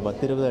പറയാൻ കഴിയില്ല.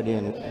 10-20 അടി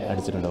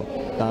അടിച്ചിട്ടുണ്ടാവും.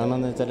 കാരണം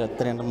എന്ന് വെച്ചാൽ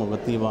എത്ര എൻ്റെ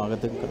മുഖത്ത് ഈ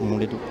ഭാഗത്ത്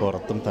മൂടിയിട്ട്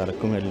പുറത്തും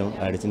തലക്കും എല്ലാം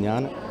അടിച്ച്.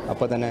 ഞാൻ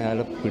അപ്പോൾ തന്നെ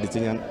അയാളെ പിടിച്ച്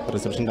ഞാൻ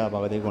റിസപ്ഷൻ്റെ ആ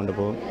ഭാഗത്തേക്ക്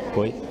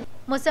കൊണ്ടുപോയി.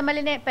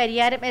 മുസമ്മലിനെ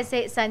പരിയാരം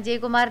SI സഞ്ജയ്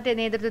കുമാറിന്റെ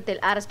നേതൃത്വത്തിൽ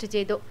അറസ്റ്റ്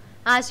ചെയ്തു.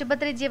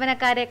 ആശുപത്രി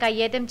ജീവനക്കാരെ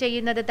കയ്യേറ്റം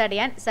ചെയ്യുന്നത്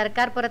തടയാൻ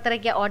സർക്കാർ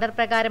പുറത്തിറക്കിയ ഓർഡർ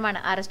പ്രകാരമാണ്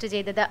അറസ്റ്റ്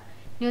ചെയ്തത്.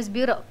 ന്യൂസ്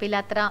ബ്യൂറോ,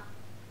 പിലാത്ര.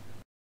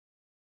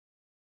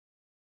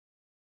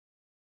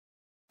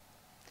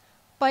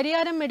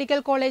 പരിയാരം മെഡിക്കൽ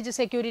കോളേജ്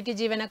സെക്യൂരിറ്റി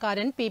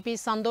ജീവനക്കാരൻ PP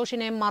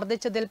സന്തോഷിനെ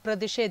മർദ്ദിച്ചതിൽ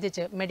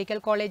പ്രതിഷേധിച്ച് medical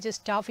college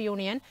staff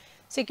union,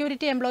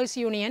 security employees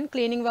union,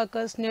 cleaning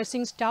workers,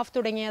 nursing staff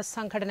തുടങ്ങിയ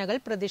സംഘടനകൾ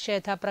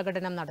പ്രതിഷേധ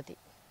പ്രകടനം നടത്തി.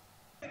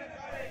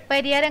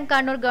 Pariyaram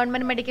Kannur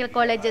government medical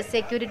college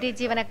security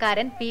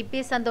ജീവനക്കാരൻ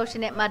PP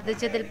സന്തോഷിനെ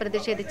മർദ്ദിച്ചതിൽ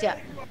പ്രതിഷേധിച്ച്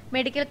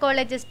medical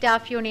college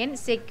staff union,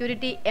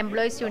 security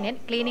employees union,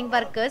 cleaning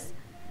workers,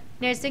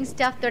 nursing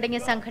staff തുടങ്ങിയ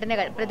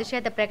സംഘടനകൾ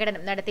പ്രതിഷേധ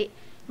പ്രകടനം നടത്തി.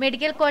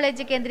 മെഡിക്കൽ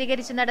കോളേജ്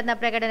കേന്ദ്രീകരിച്ച് നടന്ന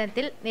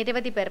പ്രകടനത്തിൽ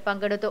നിരവധി പേർ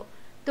പങ്കെടുത്തു.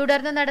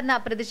 തുടർന്ന് നടന്ന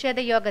പ്രതിഷേധ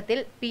യോഗത്തിൽ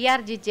PR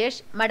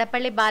ജിജേഷ്,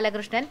 മടപ്പള്ളി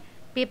ബാലകൃഷ്ണൻ,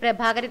 P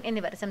പ്രഭാകരൻ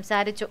എന്നിവർ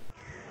സംസാരിച്ചു.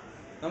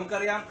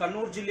 നമുക്കറിയാം,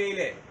 കണ്ണൂർ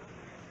ജില്ലയിലെ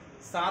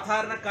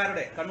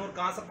സാധാരണക്കാരുടെ, കണ്ണൂർ,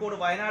 കാസർഗോഡ്,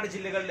 വയനാട്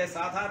ജില്ലകളിലെ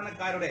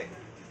സാധാരണക്കാരുടെ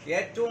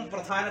ഏറ്റവും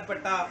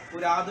പ്രധാനപ്പെട്ട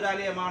ഒരു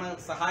ആതുരാലയമാണ്,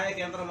 സഹായ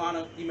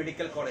കേന്ദ്രമാണ് ഈ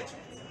മെഡിക്കൽ കോളേജ്.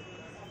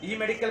 ഈ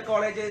മെഡിക്കൽ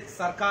കോളേജ്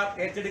സർക്കാർ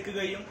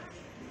ഏറ്റെടുക്കുകയും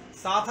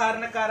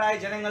സാധാരണക്കാരായ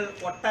ജനങ്ങൾ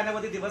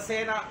ഒട്ടനവധി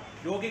ദിവസേന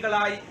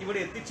രോഗികളായി ഇവിടെ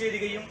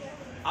എത്തിച്ചേരുകയും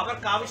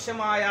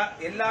അവർക്കാവശ്യമായ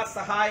എല്ലാ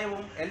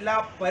സഹായവും എല്ലാ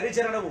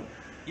പരിചരണവും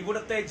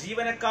ഇവിടുത്തെ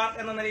ജീവനക്കാർ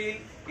എന്ന നിലയിൽ,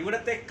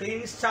 ഇവിടുത്തെ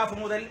ക്ലീനിംഗ് സ്റ്റാഫ്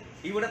മുതൽ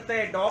ഇവിടുത്തെ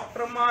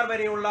ഡോക്ടർമാർ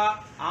വരെയുള്ള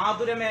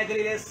ആതുര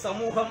മേഖലയിലെ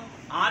സമൂഹം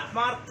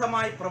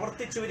ആത്മാർത്ഥമായി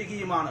പ്രവർത്തിച്ചു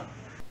വരികയുമാണ്.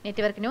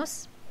 നെറ്റ്വർക്ക്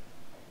ന്യൂസ്,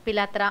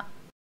 പിലാത്ര.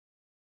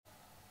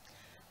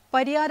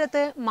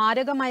 പരിയാരത്ത്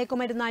മാരക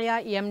മയക്കുമരുന്നായ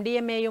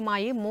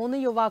MDMAയുമായി 3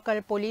 യുവാക്കൾ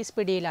പോലീസ്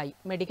പിടിയിലായി.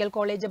 മെഡിക്കൽ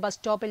കോളേജ് ബസ്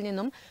സ്റ്റോപ്പിൽ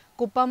നിന്നും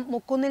കുപ്പം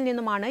മുക്കുന്നിൽ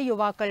നിന്നുമാണ്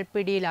യുവാക്കൾ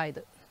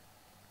പിടിയിലായത്.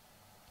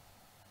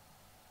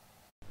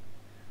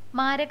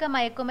 മാരക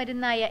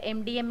മയക്കുമരുന്നായ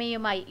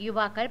MDMAയുമായി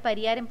യുവാക്കൾ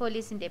പരിയാരം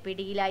പോലീസിന്റെ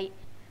പിടിയിലായി.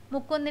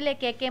 മുക്കുന്നിലെ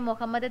KK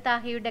മുഹമ്മദ്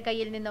താഹയുടെ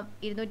കയ്യിൽ നിന്നും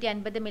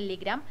 250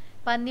 മില്ലിഗ്രാം,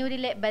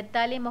 പന്നിയൂരിലെ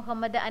ബത്താലി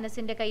മുഹമ്മദ്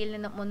അനസിന്റെ കയ്യിൽ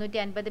നിന്നും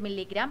 350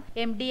 മില്ലിഗ്രാം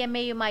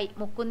MDMAയുമായി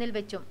മുക്കുന്നിൽ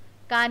വെച്ചും,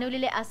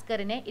 കാനൂലിലെ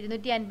അസ്കറിനെ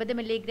 250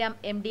 മില്ലിഗ്രാം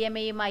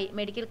MDMAയുമായി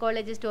മെഡിക്കൽ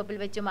കോളേജ് സ്റ്റോപ്പിൽ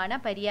വെച്ചുമാണ്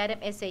പരിയാരം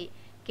SI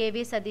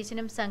KV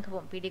സതീശനും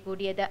സംഘവും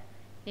പിടികൂടിയത്.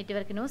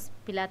 നെറ്റ്വർക്ക് ന്യൂസ്,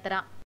 പിലാത്ര.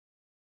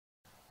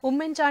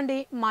 ഉമ്മൻചാണ്ടി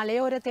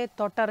മലയോരത്തെ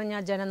തൊട്ടറിഞ്ഞ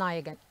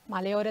ജനനായകൻ.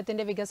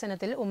 മലയോരത്തിന്റെ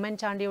വികസനത്തിൽ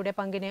ഉമ്മൻചാണ്ടിയുടെ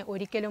പങ്കിനെ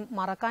ഒരിക്കലും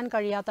മറക്കാൻ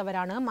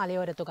കഴിയാത്തവരാണ്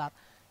മലയോരത്തുകാർ.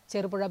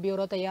 ചെറുപുഴ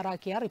ബ്യൂറോ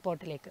തയ്യാറാക്കിയ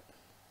റിപ്പോർട്ടിലേക്ക്.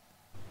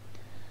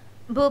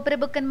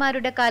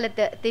 ഭൂപ്രഭുക്കന്മാരുടെ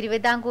കാലത്ത്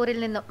തിരുവിതാംകൂറിൽ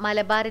നിന്നും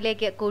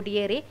മലബാറിലേക്ക്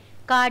കുടിയേറി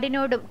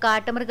കാടിനോടും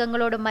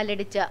കാട്ടുമൃഗങ്ങളോടും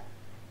മല്ലടിച്ച്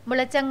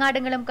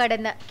മുളച്ചങ്ങാടുകളും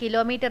കടന്ന്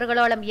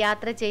കിലോമീറ്ററുകളോളം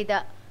യാത്ര ചെയ്ത്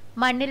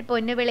മണ്ണിൽ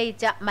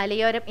പൊന്നുവിളയിച്ച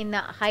മലയോരം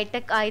ഇന്ന്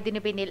ഹൈടെക്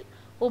ആയതിനു പിന്നിൽ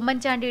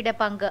ഉമ്മൻചാണ്ടിയുടെ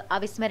പങ്ക്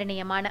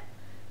അവിസ്മരണീയമാണ്.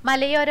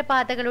 മലയോര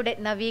പാതകളുടെ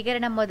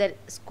നവീകരണം മുതൽ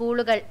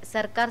സ്കൂളുകൾ,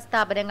 സർക്കാർ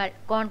സ്ഥാപനങ്ങൾ,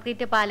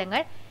 കോൺക്രീറ്റ്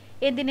പാലങ്ങൾ,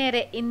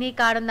 എന്തിനേറെ ഇന്നീ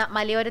കാണുന്ന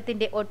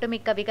മലയോരത്തിന്റെ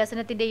ഒട്ടുമിക്ക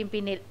വികസനത്തിന്റെയും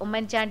പിന്നിൽ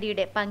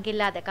ഉമ്മൻചാണ്ടിയുടെ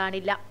പങ്കില്ലാതെ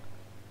കാണില്ല.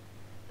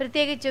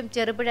 പ്രത്യേകിച്ചും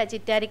ചെറുപുഴ,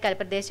 ചിറ്റാരിക്കാൽ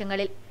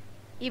പ്രദേശങ്ങളിൽ.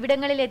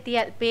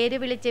 ഇവിടങ്ങളിലെത്തിയാൽ പേര്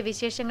വിളിച്ച്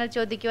വിശേഷങ്ങൾ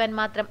ചോദിക്കുവാൻ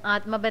മാത്രം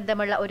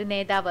ആത്മബന്ധമുള്ള ഒരു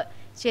നേതാവ്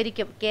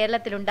ശരിക്കും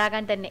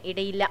കേരളത്തിലുണ്ടാകാൻ തന്നെ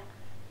ഇടയില്ല.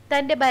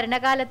 തന്റെ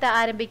ഭരണകാലത്ത്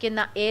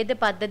ആരംഭിക്കുന്ന ഏത്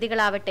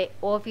പദ്ധതികളാവട്ടെ,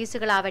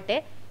 ഓഫീസുകളാവട്ടെ,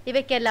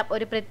 ഇവയ്ക്കെല്ലാം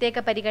ഒരു പ്രത്യേക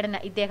പരിഗണന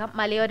ഇദ്ദേഹം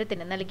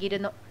മലയോരത്തിന്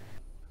നൽകിയിരുന്നു.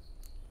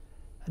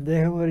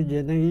 അദ്ദേഹം ഒരു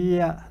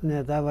ജനകീയ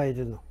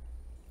നേതാവായിരുന്നു.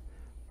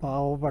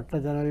 പാവപ്പെട്ട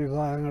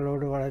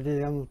ജനവിഭാഗങ്ങളോട്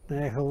വളരെയധികം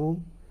സ്നേഹവും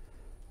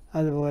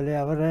അതുപോലെ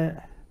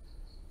അവർക്ക്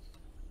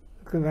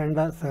വേണ്ട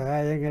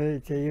സഹായങ്ങൾ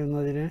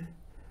ചെയ്യുന്നതിന്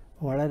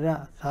വളരെ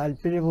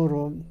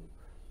താല്പര്യപൂർവ്വം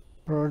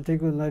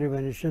പ്രവർത്തിക്കുന്ന ഒരു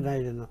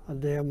മനുഷ്യനായിരുന്നു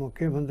അദ്ദേഹം.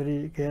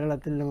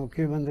 കേരളത്തിൻ്റെ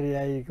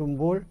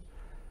മുഖ്യമന്ത്രിയായിരിക്കുമ്പോൾ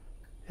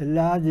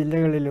എല്ലാ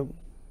ജില്ലകളിലും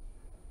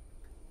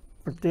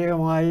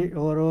പ്രത്യേകമായി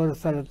ഓരോ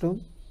സ്ഥലത്തും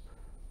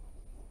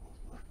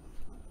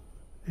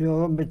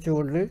യോഗം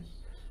വെച്ചുകൊണ്ട്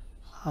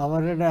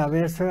അവരുടെ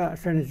അപേക്ഷ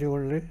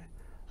ക്ഷണിച്ചുകൊണ്ട്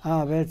ആ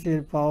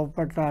അപേക്ഷയിൽ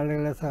പാവപ്പെട്ട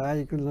ആളുകളെ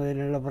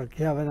സഹായിക്കുന്നതിനുള്ള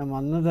പ്രഖ്യാപനം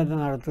അന്ന് തന്നെ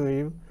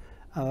നടത്തുകയും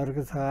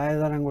അവർക്ക്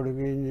സഹായധനം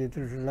കൊടുക്കുകയും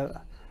ചെയ്തിട്ടുള്ള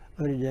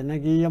ഒരു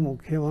ജനകീയ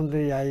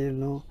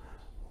മുഖ്യമന്ത്രിയായിരുന്നു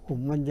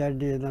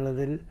ഉമ്മൻചാണ്ടി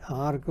എന്നുള്ളതിൽ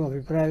ആർക്കും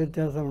അഭിപ്രായ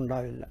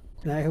വ്യത്യാസമുണ്ടാവില്ല.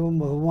 സ്നേഹവും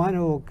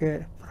ബഹുമാനവും ഒക്കെ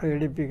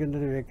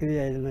പ്രകടിപ്പിക്കുന്നൊരു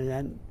വ്യക്തിയായിരുന്നു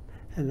ഞാൻ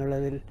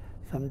എന്നുള്ളതിൽ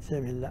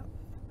സംശയമില്ല.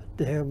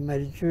 അദ്ദേഹം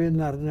മരിച്ചു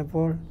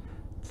എന്നറിഞ്ഞപ്പോൾ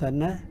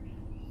തന്നെ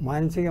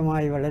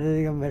മാനസികമായി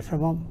വളരെയധികം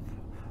വിഷമം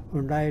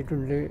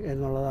ഉണ്ടായിട്ടുണ്ട്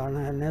എന്നുള്ളതാണ്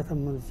എന്നെ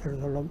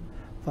സംബന്ധിച്ചിടത്തോളം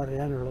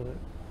പറയാനുള്ളത്.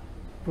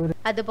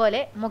 അതുപോലെ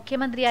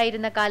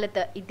മുഖ്യമന്ത്രിയായിരുന്ന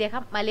കാലത്ത്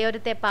ഇദ്ദേഹം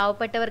മലയോരത്തെ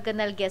പാവപ്പെട്ടവർക്ക്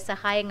നൽകിയ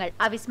സഹായങ്ങൾ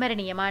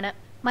അവിസ്മരണീയമാണ്.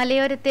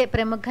 മലയോരത്തെ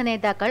പ്രമുഖ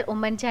നേതാക്കൾ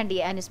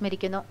ഉമ്മൻചാണ്ടിയെ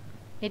അനുസ്മരിക്കുന്നു.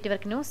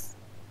 Network news,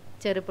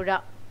 Cherupuzha.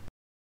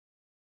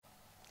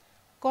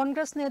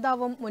 കോൺഗ്രസ്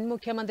നേതാവും മുൻ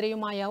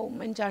മുഖ്യമന്ത്രിയുമായ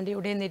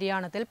ഉമ്മൻചാണ്ടിയുടെ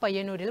നിര്യാണത്തിൽ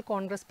പയ്യന്നൂരിൽ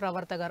കോൺഗ്രസ്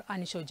പ്രവർത്തകർ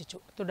അനുശോചിച്ചു.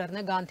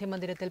 തുടർന്ന് ഗാന്ധി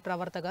മന്ദിരത്തിൽ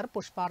പ്രവർത്തകർ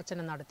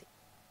പുഷ്പാർച്ചന നടത്തി.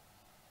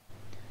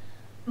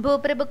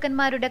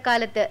 ഭൂപ്രഭുക്കന്മാരുടെ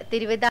കാലത്ത്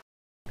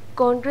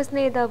കോൺഗ്രസ്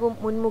നേതാവും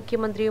മുൻ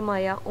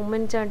മുഖ്യമന്ത്രിയുമായ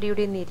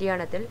ഉമ്മൻചാണ്ടിയുടെ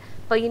നിര്യാണത്തിൽ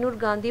പയ്യന്നൂർ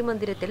ഗാന്ധി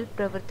മന്ദിരത്തിൽ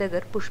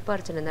പ്രവർത്തകർ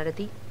പുഷ്പാർച്ചന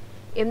നടത്തി.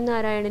 M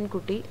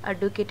Narayanankutty,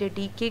 advocate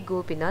DK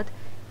Gopinath,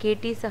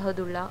 KT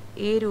Sahadulla,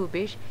 A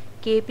Rupesh,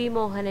 KP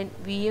Mohanan,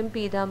 VM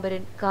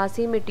Peethambaran,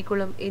 Kasim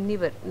Ettikulam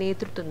എന്നിവർ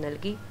നേതൃത്വം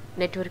നൽകി.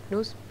 Network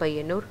news,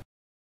 Payyanur.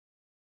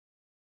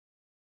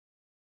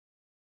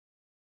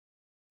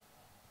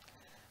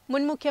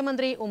 മുൻ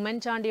മുഖ്യമന്ത്രി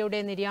ഉമ്മൻചാണ്ടിയുടെ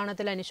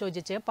നിര്യാണത്തിൽ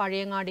അനുശോചിച്ച്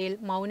പഴയങ്ങാടിയിൽ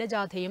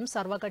മൗനജാഥയും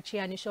സർവകക്ഷി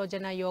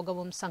അനുശോചന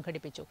യോഗവും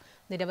സംഘടിപ്പിച്ചു.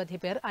 നിരവധി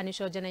പേർ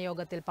അനുശോചന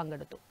യോഗത്തിൽ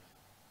പങ്കെടുത്തു.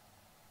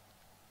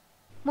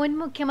 മുൻ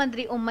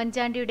മുഖ്യമന്ത്രി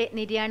ഉമ്മൻചാണ്ടിയുടെ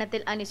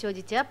നിര്യാണത്തിൽ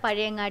അനുശോചിച്ച്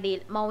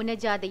പഴയങ്ങാടിയിൽ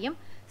മൗനജാഥയും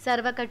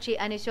സർവകക്ഷി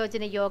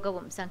അനുശോചന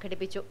യോഗവും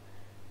സംഘടിപ്പിച്ചു.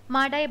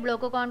 Madayi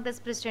block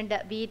Congress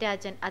president V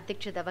Rajan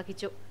അധ്യക്ഷത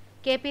വഹിച്ചു.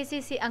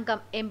 KPCC അംഗം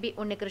MB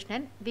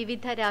ഉണ്ണികൃഷ്ണൻ,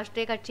 വിവിധ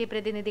രാഷ്ട്രീയ കക്ഷി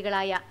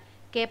പ്രതിനിധികളായ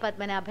K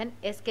Padmanabhan,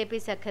 SKP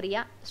Zacharia,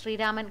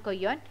 Sreeraman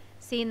Koyyon,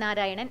 C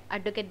Narayanan,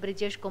 advocate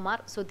Brijesh Kumar,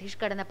 Sudheesh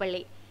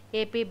Kadannappally,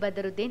 AP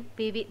Badaruddin,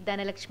 PV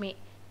Dhanlaxmi,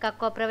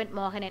 Kakkopravan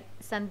Mohanan,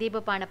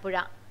 Sandeep Panapuzha,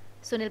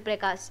 Sunil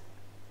Prakash,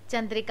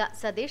 Chandrika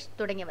Satheesh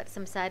തുടങ്ങിയവർ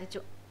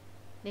സംസാരിച്ചു.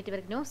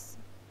 Network news,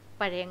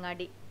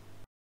 Pazhayangadi.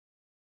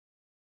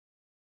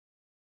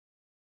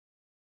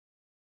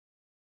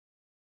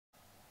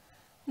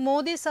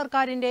 മോദി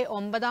സർക്കാരിന്റെ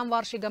 9ാം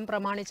വാർഷികം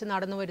പ്രമാണിച്ച്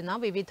നടന്നുവരുന്ന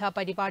വിവിധ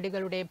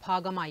പരിപാടികളുടെ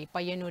ഭാഗമായി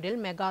പയ്യന്നൂരിൽ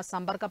മെഗാ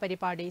സമ്പർക്ക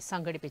പരിപാടി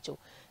സംഘടിപ്പിച്ചു.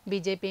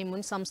 BJP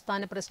മുൻ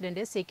സംസ്ഥാന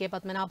പ്രസിഡന്റ് CK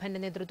പത്മനാഭന്റെ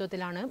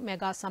നേതൃത്വത്തിലാണ്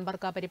മെഗാ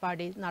സമ്പർക്ക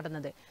പരിപാടി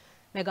നടന്നത്.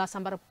 മെഗാ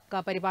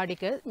സമ്പർക്ക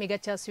പരിപാടിക്ക്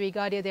മികച്ച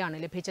സ്വീകാര്യതയാണ്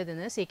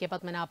ലഭിച്ചതെന്ന് CK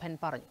പത്മനാഭൻ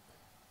പറഞ്ഞു.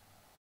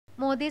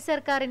 മോദി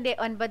സർക്കാരിന്റെ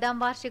 9ാം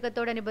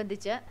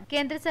വാർഷികത്തോടനുബന്ധിച്ച്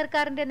കേന്ദ്ര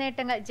സർക്കാരിന്റെ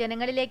നേട്ടങ്ങൾ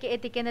ജനങ്ങളിലേക്ക്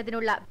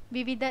എത്തിക്കുന്നതിനുള്ള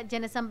വിവിധ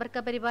ജനസമ്പർക്ക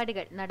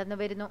പരിപാടികൾ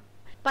നടന്നുവരുന്നു.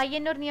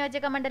 പയ്യന്നൂർ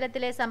നിയോജക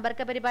മണ്ഡലത്തിലെ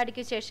സമ്പർക്ക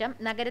പരിപാടിക്കു ശേഷം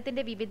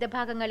നഗരത്തിന്റെ വിവിധ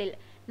ഭാഗങ്ങളിൽ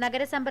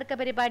നഗരസമ്പർക്ക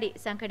പരിപാടി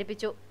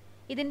സംഘടിപ്പിച്ചു.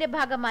 ഇതിന്റെ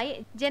ഭാഗമായി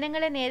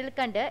ജനങ്ങളെ നേരിൽ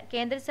കണ്ട്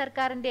കേന്ദ്ര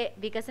സർക്കാരിന്റെ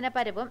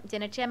വികസനപരവും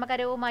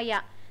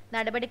ജനക്ഷേമകരവുമായ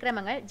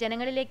നടപടിക്രമങ്ങൾ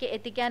ജനങ്ങളിലേക്ക്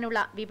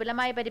എത്തിക്കാനുള്ള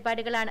വിപുലമായ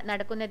പരിപാടികളാണ്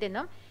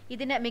നടക്കുന്നതെന്നും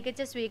ഇതിന്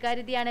മികച്ച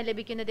സ്വീകാര്യതയാണ്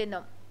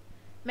ലഭിക്കുന്നതെന്നും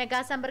മെഗാ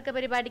സമ്പർക്ക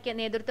പരിപാടിക്ക്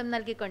നേതൃത്വം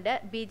നൽകിക്കൊണ്ട്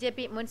BJP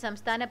മുൻ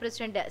സംസ്ഥാന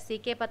പ്രസിഡന്റ്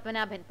CK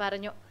പത്മനാഭൻ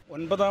പറഞ്ഞു.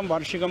 9ാം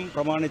വാർഷികം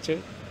പ്രമാണിച്ച്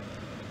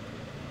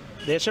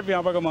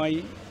ദേശവ്യാപകമായി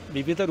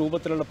വിവിധ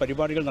രൂപത്തിലുള്ള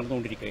പരിപാടികൾ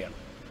നടന്നുകൊണ്ടിരിക്കുകയാണ്.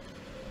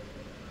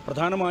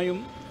 പ്രധാനമായും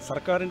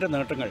സർക്കാരിൻ്റെ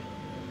നേട്ടങ്ങൾ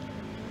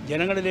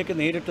ജനങ്ങളിലേക്ക്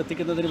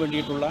നേരിട്ടെത്തിക്കുന്നതിന്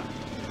വേണ്ടിയിട്ടുള്ള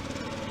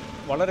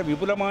വളരെ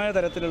വിപുലമായ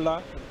തരത്തിലുള്ള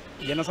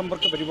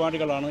ജനസമ്പർക്ക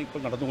പരിപാടികളാണ്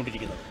ഇപ്പോൾ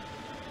നടന്നുകൊണ്ടിരിക്കുന്നത്.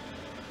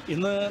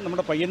 ഇന്ന്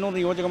നമ്മുടെ പയ്യന്നൂർ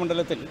നിയോജക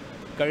മണ്ഡലത്തിൽ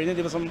കഴിഞ്ഞ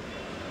ദിവസം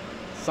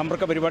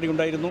സമ്പർക്ക പരിപാടി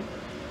ഉണ്ടായിരുന്നു.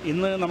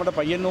 ഇന്ന് നമ്മുടെ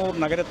പയ്യന്നൂർ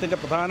നഗരത്തിൻ്റെ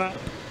പ്രധാന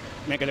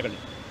മേഖലകളിൽ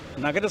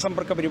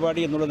നഗരസമ്പർക്ക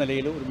പരിപാടി എന്നുള്ള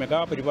നിലയിൽ ഒരു മെഗാ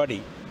പരിപാടി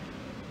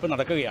ഇപ്പോൾ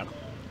നടക്കുകയാണ്.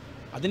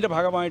 അതിൻ്റെ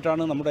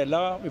ഭാഗമായിട്ടാണ് നമ്മുടെ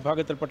എല്ലാ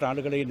വിഭാഗത്തിൽപ്പെട്ട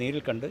ആളുകളെയും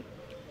നേരിൽ കണ്ട്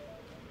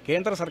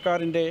കേന്ദ്ര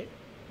സർക്കാരിൻ്റെ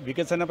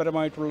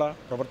വികസനപരമായിട്ടുള്ള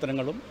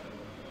പ്രവർത്തനങ്ങളും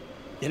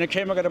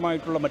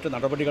ജനക്ഷേമകരമായിട്ടുള്ള മറ്റ്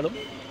നടപടികളും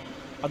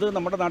അത്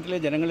നമ്മുടെ നാട്ടിലെ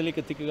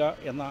ജനങ്ങളിലേക്ക് എത്തിക്കുക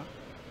എന്ന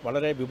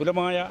വളരെ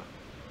വിപുലമായ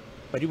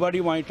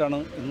പരിപാടിയുമായിട്ടാണ്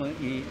ഇന്ന്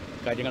ഈ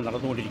കാര്യങ്ങൾ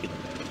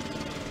നടന്നുകൊണ്ടിരിക്കുന്നത്.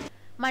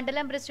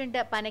 മണ്ഡലം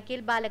പ്രസിഡന്റ്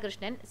പനക്കീൽ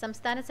ബാലകൃഷ്ണൻ,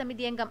 സംസ്ഥാന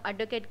സമിതി അംഗം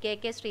അഡ്വക്കേറ്റ്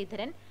KK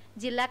ശ്രീധരൻ,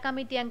 ജില്ലാ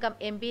കമ്മിറ്റി അംഗം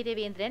MB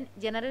Raveendran,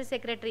 general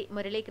secretary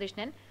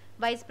Muralikrishnan,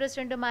 vice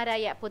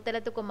പ്രസിഡന്റുമാരായ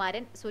പുത്തലത്ത്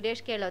കുമാരൻ,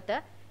 സുരേഷ് കേളോത്ത്,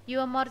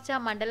 യുവമോർച്ച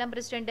മണ്ഡലം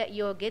പ്രസിഡന്റ്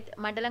യോഗിത്,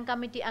 മണ്ഡലം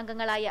കമ്മിറ്റി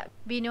അംഗങ്ങളായ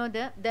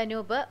വിനോദ്,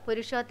 ധനൂപ്,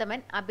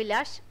 പുരുഷോത്തമൻ,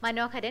 അഭിലാഷ്,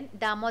 മനോഹരൻ,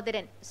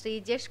 ദാമോദരൻ,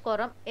 ശ്രീജേഷ്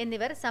കോറം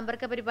എന്നിവർ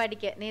സമ്പർക്ക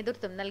പരിപാടിക്ക്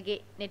നേതൃത്വം നൽകി.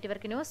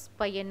 Network news,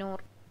 Payyanur.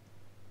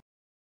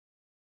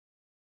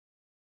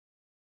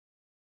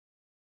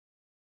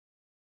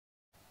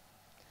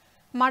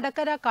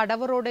 മടക്കര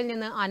കടവ് റോഡിൽ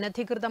നിന്ന്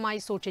അനധികൃതമായി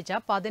സൂക്ഷിച്ച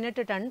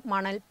 18 ടൺ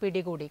മണൽ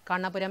പിടികൂടി.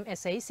 കണ്ണപുരം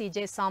SI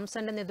CJ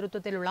സാംസന്റെ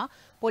നേതൃത്വത്തിലുള്ള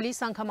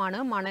പോലീസ് സംഘമാണ്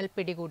മണൽ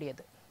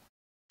പിടികൂടിയത്.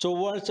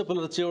 ചൊവ്വാഴ്ച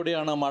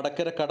പുലർച്ചെയോടെയാണ്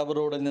മടക്കര കടവ്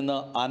റോഡിൽ നിന്ന്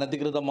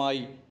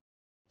അനധികൃതമായി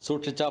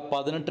സൂക്ഷിച്ച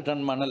 18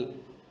 ടൺ മണൽ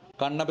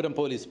കണ്ണപുരം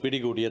പോലീസ്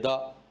പിടികൂടിയത്.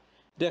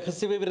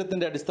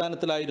 രഹസ്യവിവരത്തിന്റെ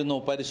അടിസ്ഥാനത്തിലായിരുന്നു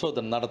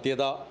പരിശോധന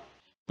നടത്തിയത്.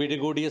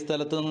 പിടികൂടിയ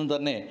സ്ഥലത്തു നിന്ന്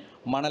തന്നെ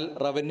മണൽ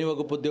റവന്യൂ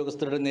വകുപ്പ്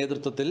ഉദ്യോഗസ്ഥരുടെ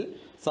നേതൃത്വത്തിൽ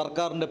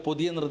സർക്കാരിന്റെ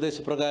പുതിയ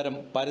നിർദ്ദേശപ്രകാരം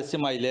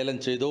പരസ്യമായി ലേലം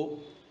ചെയ്തു.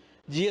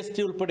 GST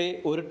ഉൾപ്പെടെ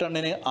ഒരു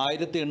ടണ്ണിന്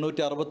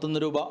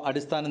 1861 രൂപ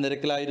അടിസ്ഥാന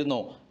നിരക്കിലായിരുന്നു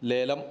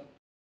ലേലം.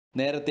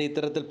 നേരത്തെ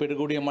ഇത്തരത്തിൽ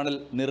പിടികൂടിയ മണൽ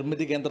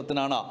നിർമ്മിതി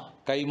കേന്ദ്രത്തിനാണ്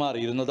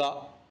കൈമാറിയിരുന്നത്.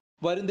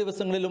 വരും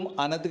ദിവസങ്ങളിലും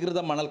അനധികൃത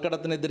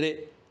മണൽക്കടത്തിനെതിരെ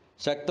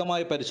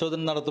ശക്തമായ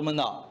പരിശോധന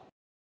നടത്തുമെന്ന്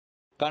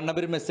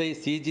കണ്ണപുരം SI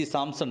CG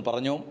സാംസൺ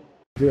പറഞ്ഞു.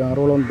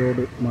 6ഓളം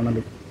ലോഡ് മണൽ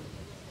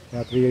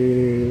രാത്രി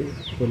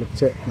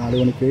പുലർച്ചെ 4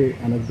 മണിക്ക്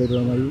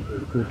അനധികൃതമായി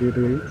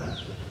കൂട്ടിയിടുകയും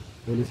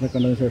പോലീസിനെ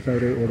കണ്ടതിന് ശേഷം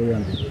അവർ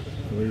ഓടുകയാണ് ചെയ്തത്.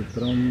 അപ്പോൾ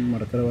ഇത്തരം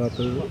മടക്കര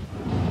ഭാഗത്ത്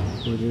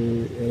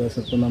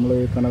ഏകദേശം ഇപ്പം നമ്മൾ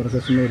കണവർ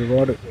സ്റ്റേഷനിൽ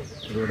ഒരുപാട്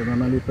എന്ന്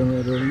പറഞ്ഞാൽ ഇപ്പം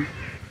ഒരു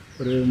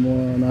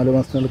 4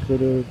 മാസത്തിനടുത്ത്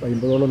ഒരു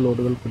 50ഓളം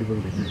ലോഡുകൾ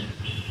പിടിപെട്ടിട്ടുണ്ട്.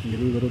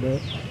 എങ്കിലും ഇവരുടെ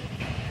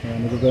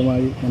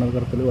അനധികൃതമായി മണൽ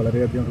കടത്തൽ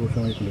വളരെയധികം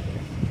രൂക്ഷമായി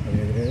കൊണ്ടിരിക്കും.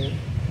 അതിനെതിരെ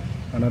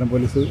കണ്ണാരം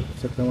പോലീസ്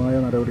ശക്തമായ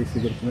നടപടി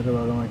സ്വീകരിക്കുന്നതിൻ്റെ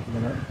ഭാഗമായിട്ട്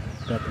ഇങ്ങനെ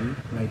രാത്രി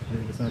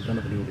നൈറ്റ്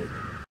സമയത്താണ് പിടികൂടിയത്.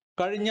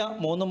 കഴിഞ്ഞ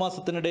 3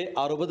 മാസത്തിനിടെ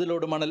 60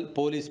 ലോഡ് മണൽ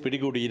പോലീസ്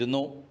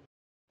പിടികൂടിയിരുന്നു.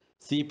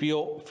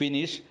 CPO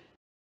finish,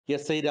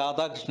 SI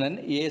Radhakrishnan,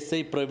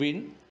 ASI Praveen,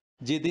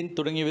 Jithin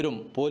തുടങ്ങിയവരും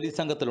police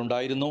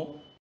സംഘത്തിലുണ്ടായിരുന്നു.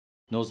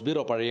 News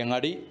bureau,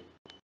 Pazhayangadi.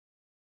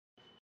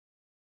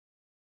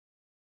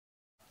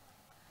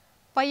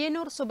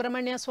 Payyanur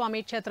Subrahmanya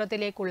സ്വാമി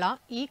ക്ഷേത്രത്തിലേക്കുള്ള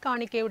ഈ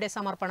കാണിക്കയുടെ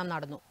സമർപ്പണം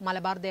നടന്നു.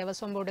 Malabar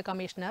Devaswom board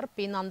commissioner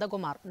P.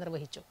 Nandakumar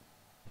നിർവഹിച്ചു.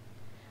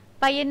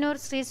 പയ്യന്നൂർ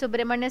ശ്രീ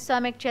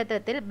സുബ്രഹ്മണ്യസ്വാമി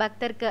ക്ഷേത്രത്തിൽ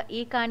ഭക്തർക്ക്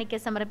ഈ കാണിക്ക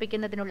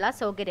സമർപ്പിക്കുന്നതിനുള്ള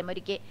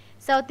സൗകര്യമൊരുക്കി.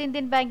 സൗത്ത്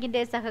ഇന്ത്യൻ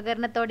ബാങ്കിന്റെ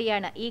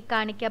സഹകരണത്തോടെയാണ് ഈ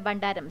കാണിക്ക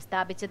ഭണ്ഡാരം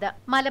സ്ഥാപിച്ചത്.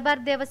 Malabar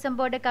Devaswom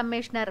board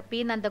commissioner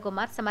P.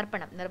 Nandakumar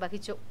സമർപ്പണം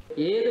നിർവഹിച്ചു.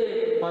 ഏത്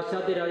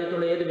പാശ്ചാത്യ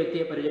രാജ്യത്തുള്ള ഏത്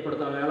വ്യക്തിയെ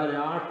പരിചയപ്പെടുത്താം, അയാളെ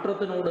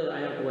രാഷ്ട്രത്തിനോട്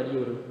അയാൾക്ക്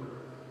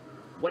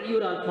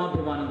വലിയൊരു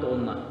ആത്മാഭിമാനം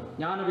തോന്നുന്ന,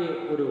 ഞാനൊരു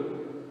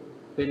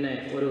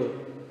ഒരു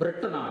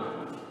ബ്രിട്ടനാണ്,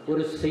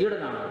 ഒരു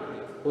സ്വീഡനാണ്,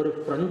 ഒരു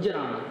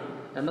ഫ്രഞ്ചനാണ്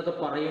എന്നൊക്കെ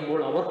പറയുമ്പോൾ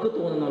അവർക്ക്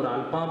തോന്നുന്ന ഒരു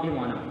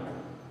ആത്മാഭിമാനം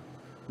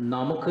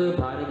നമുക്ക്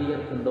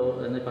ഭാരതീയർക്കുണ്ടോ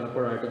എന്ന്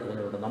പലപ്പോഴായിട്ട്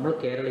തോന്നിയിട്ടുണ്ട്. നമ്മൾ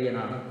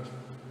കേരളീയനാണ്,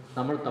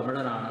 നമ്മൾ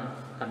തമിഴനാണ്,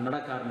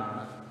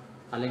 കന്നഡക്കാരനാണ്,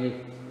 അല്ലെങ്കിൽ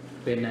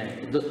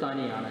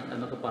ഹിന്ദുസ്ഥാനിയാണ്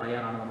എന്നൊക്കെ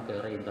പറയാനാണ് നമുക്ക്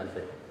ഏറെയും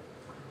താല്പര്യം.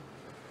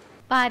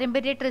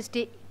 പാരമ്പര്യ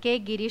ട്രസ്റ്റി K.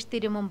 ഗിരീഷ്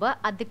തിരുമുമ്പ്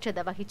അധ്യക്ഷത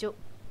വഹിച്ചു.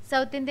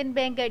 South Indian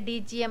bank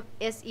DGM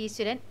S.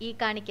 ഈശ്വരൻ ഈ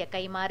കാണിക്ക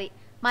കൈമാറി.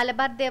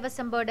 Malabar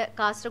Devaswom board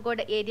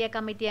Kasaragod area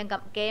committee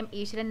അംഗം KM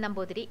ഈശ്വരൻ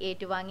നമ്പൂതിരി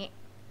ഏറ്റുവാങ്ങി.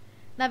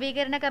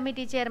 നവീകരണ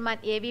committee chairman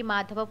AV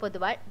Madhava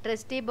Poduval,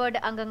 trustee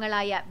board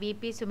അംഗങ്ങളായ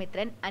VP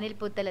Sumithran, Anil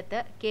Puthalath,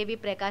 KV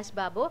Prakash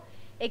Babu,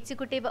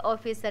 executive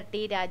officer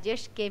T.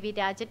 Rajesh, KV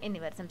Rajan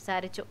എന്നിവർ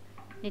സംസാരിച്ചു.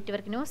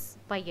 Network news,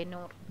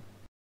 Payyanur.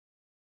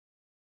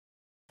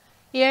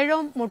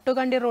 ഏഴോം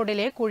മുട്ടുകണ്ടി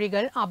റോഡിലെ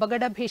കുഴികൾ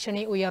അപകട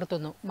ഭീഷണി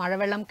ഉയർത്തുന്നു.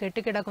 മഴവെള്ളം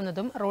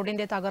കെട്ടിക്കിടക്കുന്നതും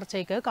റോഡിന്റെ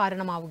തകർച്ചയ്ക്ക്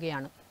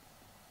കാരണമാവുകയാണ്.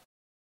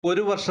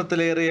 1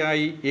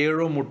 വർഷത്തിലേറെയായി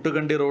ഏഴോം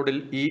മുട്ടുകണ്ടി റോഡിൽ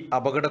ഈ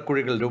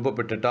അപകടക്കുഴികൾ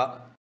രൂപപ്പെട്ടിട്ട്.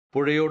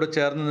 പുഴയോട്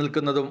ചേർന്ന്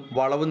നിൽക്കുന്നതും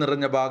വളവ്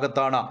നിറഞ്ഞ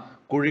ഭാഗത്താണ്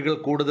കുഴികൾ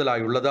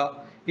കൂടുതലായുള്ളത്.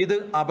 ഇത്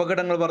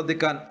അപകടങ്ങൾ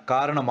വർദ്ധിക്കാൻ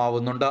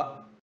കാരണമാവുന്നുണ്ട്.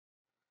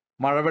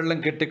 മഴവെള്ളം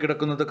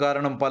കെട്ടിക്കിടക്കുന്നത്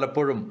കാരണം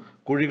പലപ്പോഴും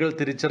കുഴികൾ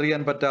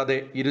തിരിച്ചറിയാൻ പറ്റാതെ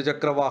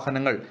ഇരുചക്ര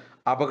വാഹനങ്ങൾ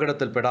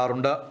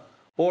അപകടത്തിൽപ്പെടാറുണ്ട്.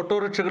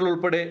 ഓട്ടോറിക്ഷകൾ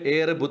ഉൾപ്പെടെ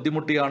ഏറെ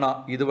ബുദ്ധിമുട്ടിയാണ്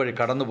ഇതുവഴി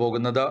കടന്നു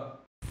പോകുന്നത്.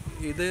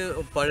 ഇത്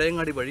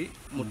പഴയങ്ങാടി വഴി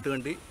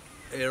മുട്ടുകണ്ടി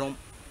ഏഴോം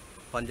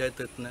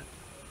പഞ്ചായത്തിന്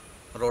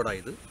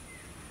റോഡായത്.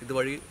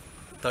 ഇതുവഴി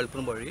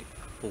തളിപ്പുറം വഴി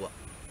പോവാം.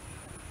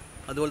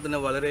 അതുപോലെ തന്നെ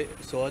വളരെ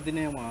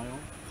ശോചനീയമാണ്,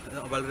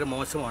 വളരെ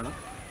മോശമാണ്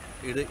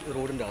ഇത്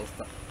റോഡിൻ്റെ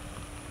അവസ്ഥ.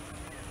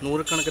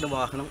 നൂറുകണക്കിന്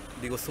വാഹനം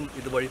ദിവസം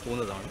ഇതുവഴി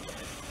പോകുന്നതാണ്.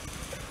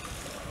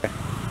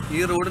 ഈ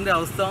റോഡിൻ്റെ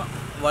അവസ്ഥ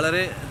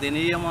വളരെ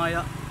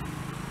ദയനീയമാണ്.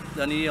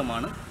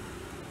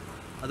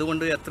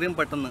 അതുകൊണ്ട് എത്രയും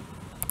പെട്ടെന്ന്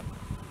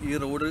ഈ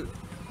റോഡ്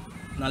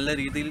നല്ല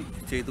രീതിയിൽ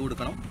ചെയ്തു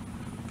കൊടുക്കണം.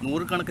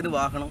 നൂറുകണക്കിന്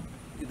വാഹനം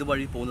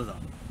ഇതുവഴി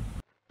പോകുന്നതാണ്.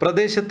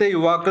 പ്രദേശത്തെ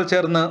യുവാക്കൾ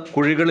ചേർന്ന്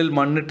കുഴികളിൽ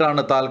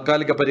മണ്ണിട്ടാണ്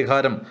താൽക്കാലിക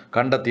പരിഹാരം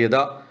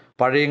കണ്ടെത്തിയത്.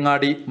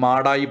 പഴയങ്ങാടി,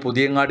 മാടായി,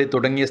 പുതിയങ്ങാടി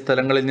തുടങ്ങിയ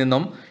സ്ഥലങ്ങളിൽ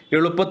നിന്നും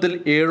എളുപ്പത്തിൽ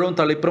ഏഴോം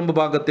തളിപ്പറമ്പ്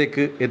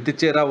ഭാഗത്തേക്ക്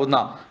എത്തിച്ചേരാവുന്ന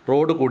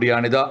റോഡ്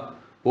കൂടിയാണിത്.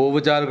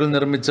 ഓവുചാലുകൾ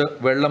നിർമ്മിച്ച്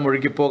വെള്ളം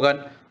ഒഴുകിപ്പോകാൻ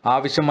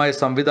ആവശ്യമായ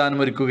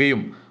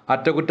സംവിധാനമൊരുക്കുകയും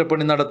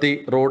അറ്റകുറ്റപ്പണി നടത്തി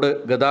റോഡ്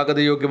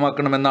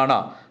ഗതാഗതയോഗ്യമാക്കണമെന്നാണ്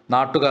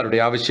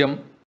നാട്ടുകാരുടെ ആവശ്യം.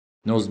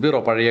 News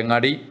bureau,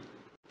 Pazhayangadi.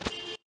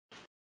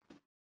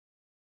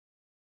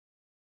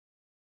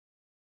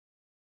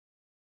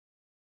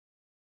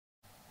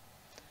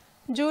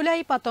 July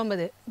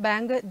 19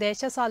 bank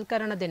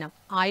ദേശസാൽക്കരണ ദിനം.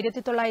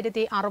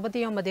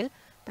 1969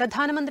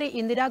 പ്രധാനമന്ത്രി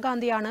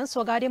ഇന്ദിരാഗാന്ധിയാണ്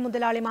സ്വകാര്യ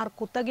മുതലാളിമാർ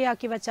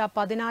കുത്തകയാക്കി വച്ച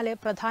 14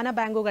 പ്രധാന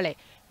ബാങ്കുകളെ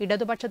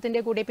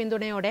ഇടതുപക്ഷത്തിന്റെ കൂടി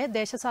പിന്തുണയോടെ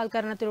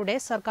ദേശസാൽക്കരണത്തിലൂടെ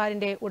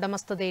സർക്കാരിന്റെ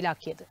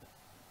ഉടമസ്ഥതയിലാക്കിയത്.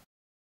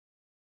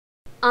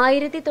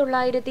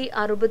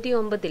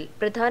 1969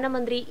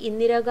 പ്രധാനമന്ത്രി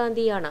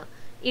ഇന്ദിരാഗാന്ധിയാണ്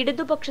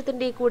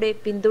ഇടതുപക്ഷത്തിന്റെ കൂടെ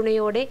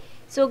പിന്തുണയോടെ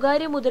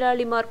സ്വകാര്യ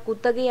മുതലാളിമാർ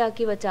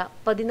കുത്തകയാക്കി വച്ച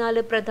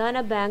 14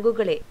 പ്രധാന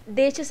ബാങ്കുകളെ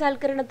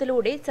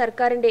ദേശസാൽക്കരണത്തിലൂടെ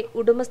സർക്കാരിന്റെ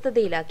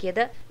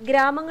ഉടമസ്ഥതയിലാക്കിയത്.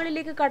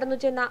 ഗ്രാമങ്ങളിലേക്ക്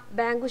കടന്നുചെന്ന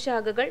ബാങ്കു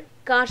ശാഖകൾ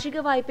കാർഷിക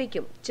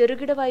വായ്പയ്ക്കും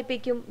ചെറുകിട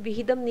വായ്പയ്ക്കും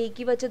വിഹിതം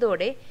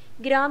നീക്കിവച്ചതോടെ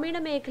ഗ്രാമീണ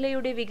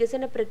മേഖലയുടെ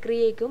വികസന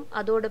പ്രക്രിയയ്ക്കും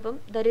അതോടൊപ്പം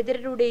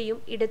ദരിദ്രരുടെയും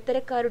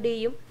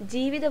ഇടത്തരക്കാരുടെയും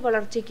ജീവിത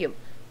വളർച്ചയ്ക്കും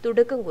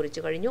തുടക്കം കുറിച്ചു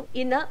കഴിഞ്ഞു.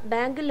 ഇന്ന്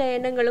ബാങ്ക്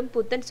ലയനങ്ങളും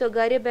പുത്തൻ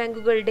സ്വകാര്യ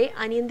ബാങ്കുകളുടെ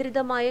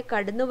അനിയന്ത്രിതമായ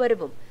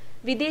കടന്നുവരവും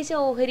വിദേശ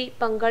ഓഹരി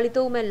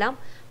പങ്കാളിത്തവുമെല്ലാം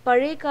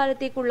പഴയ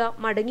കാലത്തേക്കുള്ള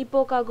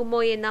മടങ്ങിപ്പോക്കാകുമോ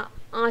എന്ന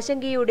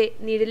ആശങ്കയുടെ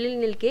നിഴലിൽ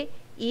നിൽക്കെ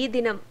ഈ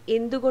ദിനം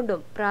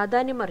എന്തുകൊണ്ടും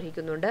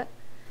പ്രാധാന്യമർഹിക്കുന്നുണ്ട്.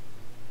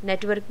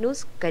 Network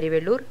news,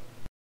 Karivellur.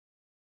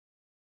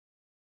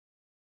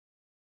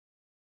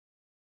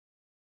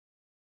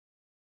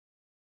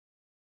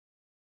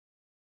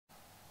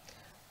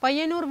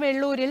 Payyanur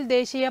വെള്ളൂരിൽ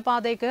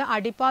ദേശീയപാതയ്ക്ക്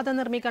അടിപ്പാത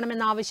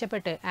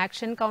നിർമ്മിക്കണമെന്നാവശ്യപ്പെട്ട്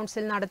action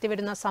council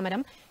നടത്തിവരുന്ന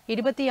സമരം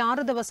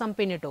 26 ദിവസം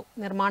പിന്നിട്ടു.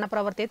 നിർമ്മാണ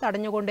പ്രവൃത്തി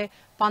തടഞ്ഞുകൊണ്ട്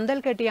പന്തൽ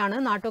കെട്ടിയാണ്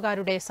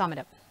നാട്ടുകാരുടെ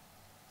സമരം.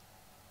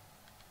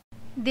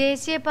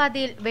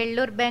 ദേശീയപാതയിൽ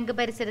വെള്ളൂർ ബാങ്ക്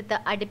പരിസരത്ത്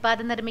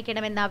അടിപ്പാത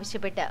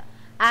നിർമ്മിക്കണമെന്നാവശ്യപ്പെട്ട്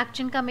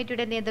ആക്ഷൻ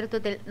കമ്മിറ്റിയുടെ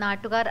നേതൃത്വത്തിൽ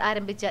നാട്ടുകാർ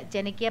ആരംഭിച്ച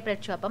ജനകീയ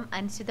പ്രക്ഷോഭം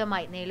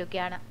അനിശ്ചിതമായി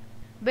നീളുകയാണ്.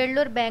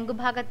 വെള്ളൂർ ബാങ്ക്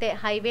ഭാഗത്തെ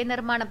ഹൈവേ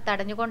നിർമ്മാണം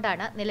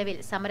തടഞ്ഞുകൊണ്ടാണ് നിലവിൽ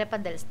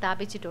സമരപന്തൽ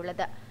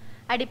സ്ഥാപിച്ചിട്ടുള്ളത്.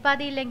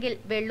 അടിപ്പാതയില്ലെങ്കിൽ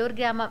വെള്ളൂർ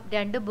ഗ്രാമം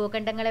 2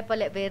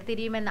 ഭൂഖണ്ഡങ്ങളെപ്പോലെ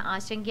വേർതിരിയുമെന്ന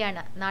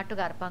ആശങ്കയാണ്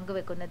നാട്ടുകാർ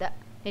പങ്കുവെക്കുന്നത്.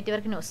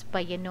 Network news,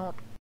 Payyanur.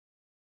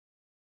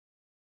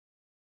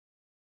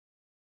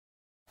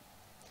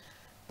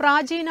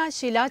 പ്രാചീന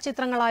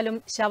ശിലാചിത്രങ്ങളാലും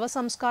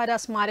ശവസംസ്കാര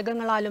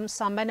സ്മാരകങ്ങളാലും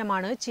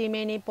സമ്പന്നമാണ്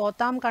ചീമേനി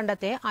പോത്താം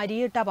കണ്ടത്തെ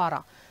അരിയിട്ടപാറ.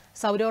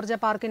 സൗരോർജ്ജ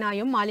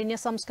പാർക്കിനായും മാലിന്യ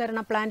സംസ്കരണ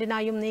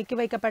പ്ലാന്റിനായും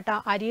നീക്കിവയ്ക്കപ്പെട്ട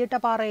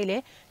അരിയിട്ടപാറയിലെ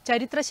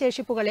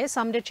ചരിത്രശേഷിപ്പുകളെ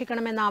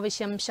സംരക്ഷിക്കണമെന്ന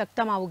ആവശ്യം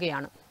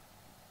ശക്തമാവുകയാണ്.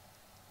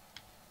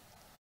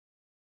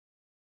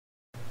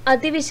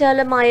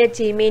 അതിവിശാലമായ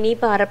ചീമേനി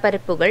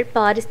പാറപ്പരപ്പുകൾ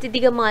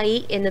പാരിസ്ഥിതികമായി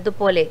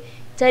എന്നതുപോലെ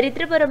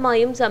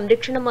ചരിത്രപരമായും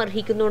സംരക്ഷണം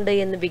അർഹിക്കുന്നുണ്ട്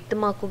എന്ന്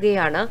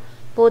വ്യക്തമാക്കുകയാണ്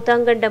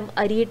പോത്താങ്കണ്ടം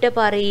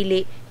അരിയിട്ടപാറയിലെ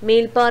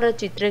മേൽപ്പാറ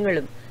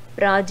ചിത്രങ്ങളും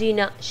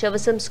പ്രാചീന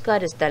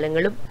ശവസംസ്കാര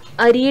സ്ഥലങ്ങളും.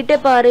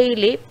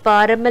 അരിയിട്ടപാറയിലെ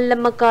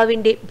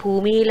പാറമല്ലമ്മക്കാവിന്റെ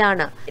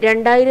ഭൂമിയിലാണ്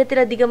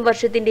 2000-ലധികം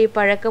വർഷത്തിന്റെ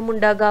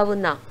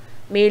പഴക്കമുണ്ടാകാവുന്ന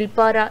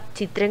മേൽപ്പാറ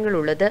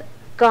ചിത്രങ്ങളുള്ളത്.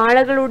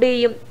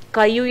 കാളകളുടെയും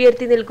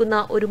കൈയുയർത്തി നിൽക്കുന്ന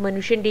ഒരു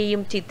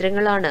മനുഷ്യന്റെയും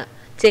ചിത്രങ്ങളാണ്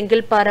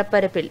ചെങ്കൽപ്പാറ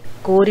പരപ്പിൽ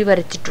കോരി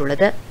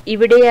വരച്ചിട്ടുള്ളത്.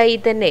 ഇവിടെയായി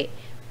തന്നെ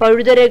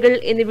പഴുതരകൾ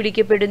എന്ന്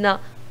വിളിക്കപ്പെടുന്ന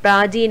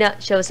പ്രാചീന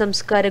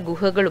ശവസംസ്കാര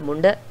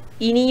ഗുഹകളുമുണ്ട്.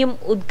 ഇനിയും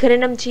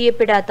ഉദ്ഖനനം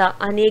ചെയ്യപ്പെടാത്ത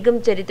അനേകം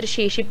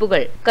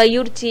ചരിത്രശേഷിപ്പുകൾ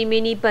കയ്യൂർ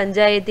ചീമേനി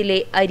പഞ്ചായത്തിലെ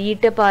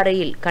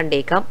അരിയിട്ടപാറയിൽ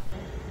കണ്ടേക്കാം.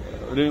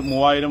 ഒരു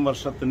 3000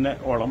 വർഷത്തിന്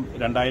ഓളം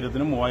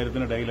 2000-നും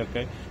 3000-നും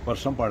ഇടയിലൊക്കെ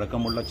വർഷം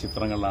പഴക്കമുള്ള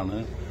ചിത്രങ്ങളാണ്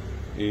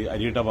ഈ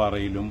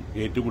അരിയിട്ടപാറയിലും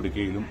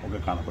ഏറ്റുകുടുക്കയിലും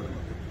ഒക്കെ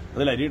കാണപ്പെടുന്നത്.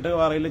 അതിൽ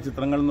അരിയിട്ടപാറയിലെ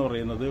ചിത്രങ്ങൾ എന്ന്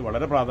പറയുന്നത്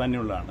വളരെ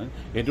പ്രാധാന്യമുള്ളതാണ്.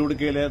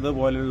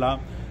 ഏറ്റുകുടുക്കയിലേതുപോലുള്ള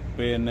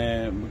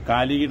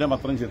കാലിയുടെ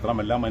മാത്രം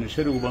ചിത്രമല്ല,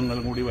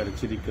 മനുഷ്യരൂപങ്ങളും കൂടി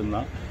വരച്ചിരിക്കുന്ന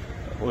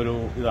ഒരു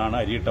ഇതാണ്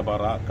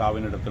അരിയിട്ടപാറ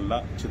കാവിനടുത്തുള്ള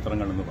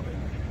ചിത്രങ്ങൾ എന്ന്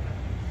പറയുന്നത്.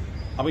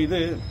 അപ്പോൾ ഇത്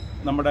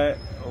നമ്മുടെ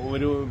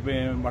ഒരു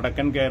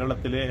വടക്കൻ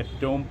കേരളത്തിലെ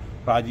ഏറ്റവും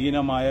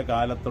പ്രാചീനമായ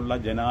കാലത്തുള്ള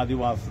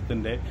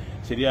ജനാധിവാസത്തിന്റെ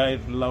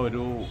ശരിയായിട്ടുള്ള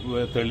ഒരു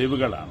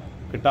തെളിവുകളാണ്.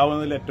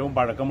 കിട്ടാവുന്നതിൽ ഏറ്റവും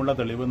പഴക്കമുള്ള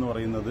തെളിവ് എന്ന്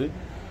പറയുന്നത്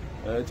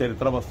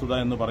ചരിത്ര വസ്തുത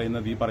എന്ന്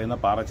പറയുന്നത് ഈ പറയുന്ന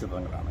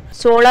പാറച്ചിത്രങ്ങളാണ്.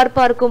 സോളാർ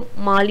പാർക്കും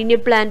മാലിന്യ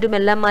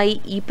പ്ലാന്റുമെല്ലാമായി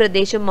ഈ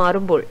പ്രദേശം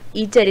മാറുമ്പോൾ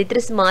ഈ ചരിത്ര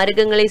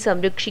സ്മാരകങ്ങളെ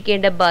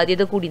സംരക്ഷിക്കേണ്ട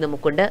ബാധ്യത കൂടി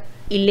നമുക്കുണ്ട്.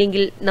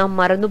 ഇല്ലെങ്കിൽ നാം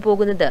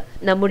മറന്നുപോകുന്നത്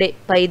നമ്മുടെ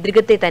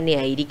പൈതൃകത്തെ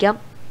തന്നെയായിരിക്കാം.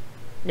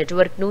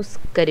 Network news,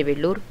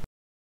 Karivellur.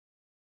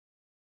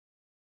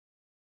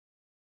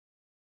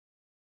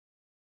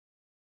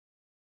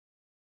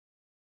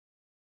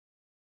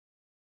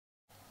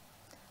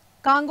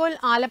 കാങ്കോൽ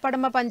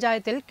ആലപ്പടമ്പ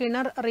പഞ്ചായത്തിൽ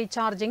കിണർ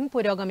റീചാർജിംഗ്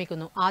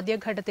പുരോഗമിക്കുന്നു.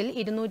 ആദ്യഘട്ടത്തിൽ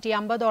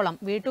 250ഓളം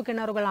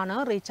വീട്ടുകിണറുകളാണ്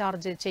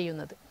റീചാർജ്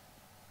ചെയ്യുന്നത്.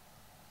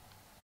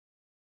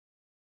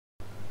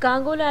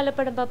 കാങ്കോൽ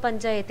ആലപ്പടമ്പ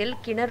പഞ്ചായത്തിൽ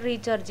കിണർ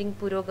റീചാർജിംഗ്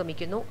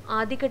പുരോഗമിക്കുന്നു.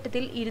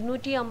 ആദ്യഘട്ടത്തിൽ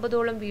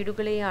 250ഓളം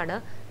വീടുകളെയാണ്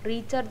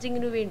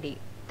റീചാർജിംഗിനു വേണ്ടി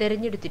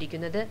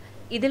തെരഞ്ഞെടുത്തിരിക്കുന്നത്.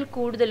 ഇതിൽ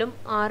കൂടുതലും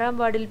 6ാം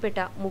വാർഡിൽപ്പെട്ട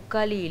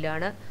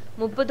മുക്കാലിയിലാണ്.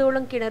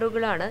 30ഓളം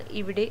കിണറുകളാണ്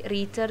ഇവിടെ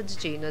റീചാർജ്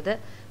ചെയ്യുന്നത്.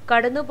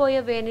 കടന്നുപോയ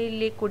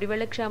വേനലിലെ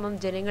കുടിവെള്ളക്ഷാമം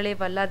ജനങ്ങളെ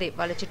വല്ലാതെ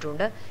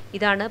വലച്ചിട്ടുണ്ട്.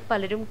 ഇതാണ്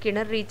പലരും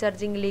കിണർ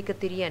റീചാർജിംഗിലേക്ക്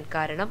തിരിയാൻ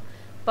കാരണം.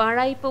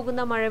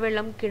 പാഴായിപ്പോകുന്ന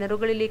മഴവെള്ളം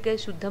കിണറുകളിലേക്ക്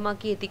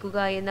ശുദ്ധമാക്കി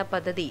എത്തിക്കുക എന്ന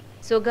പദ്ധതി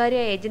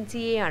സ്വകാര്യ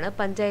ഏജൻസിയെയാണ്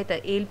പഞ്ചായത്ത്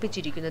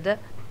ഏൽപ്പിച്ചിരിക്കുന്നത്.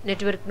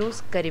 Network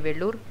news,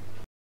 Karivellur.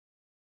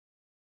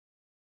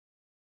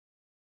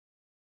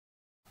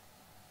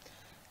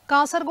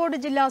 കാസർഗോഡ്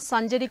ജില്ല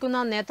സഞ്ചരിക്കുന്ന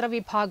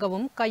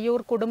നേത്രവിഭാഗവും കയ്യൂർ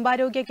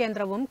കുടുംബാരോഗ്യ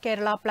കേന്ദ്രവും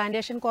കേരള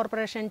പ്ലാന്റേഷൻ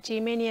കോർപ്പറേഷൻ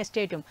ചീമേനി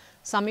എസ്റ്റേറ്റും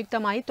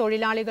സംയുക്തമായി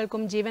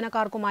തൊഴിലാളികൾക്കും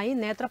ജീവനക്കാർക്കുമായി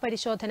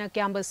നേത്രപരിശോധന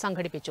ക്യാമ്പ്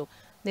സംഘടിപ്പിച്ചു.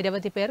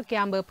 നിരവധി പേർ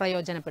ക്യാമ്പ്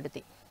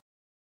പ്രയോജനപ്പെടുത്തി.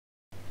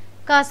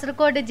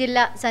 കാസർഗോഡ്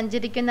ജില്ല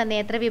സഞ്ചരിക്കുന്ന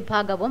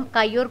നേത്രവിഭാഗവും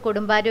കയ്യൂർ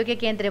കുടുംബാരോഗ്യ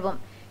കേന്ദ്രവും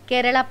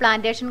കേരള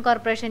പ്ലാന്റേഷൻ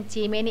കോർപ്പറേഷൻ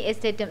ചീമേനി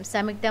എസ്റ്റേറ്റും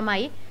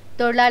സംയുക്തമായി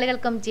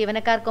തൊഴിലാളികൾക്കും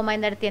ജീവനക്കാർക്കുമായി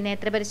നടത്തിയ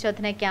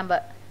നേത്രപരിശോധന camp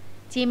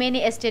Cheemeni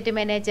estate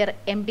manager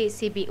MD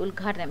CB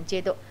ഉദ്ഘാടനം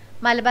ചെയ്തു.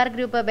 Malabar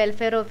group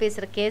welfare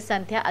officer K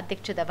സന്ധ്യ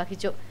അധ്യക്ഷത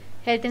വഹിച്ചു.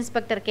 ഹെൽത്ത്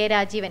ഇൻസ്പെക്ടർ K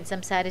രാജീവൻ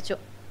സംസാരിച്ചു.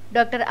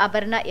 ഡോക്ടർ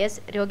അപർണ S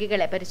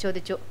രോഗികളെ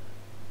പരിശോധിച്ചു.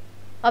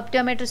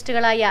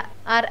 ഒപ്റ്റോമെട്രിസ്റ്റുകളായ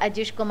R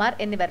അജീഷ് കുമാർ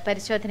എന്നിവർ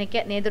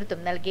പരിശോധനയ്ക്ക്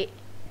നേതൃത്വം നൽകി.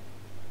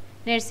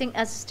 Nursing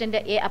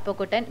assistant A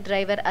Appakuttan,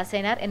 driver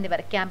Asainar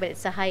എന്നിവർ ക്യാമ്പിൽ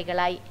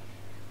സഹായികളായി.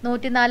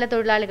 104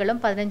 തൊഴിലാളികളും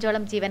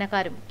 15ഓളം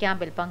ജീവനക്കാരും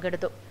ക്യാമ്പിൽ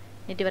പങ്കെടുത്തു.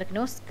 Network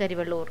news,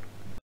 Karivellur.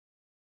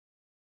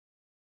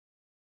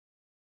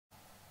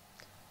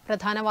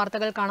 പ്രധാന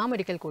വാർത്തകൾ കാണാം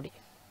ഒരിക്കൽ കൂടി.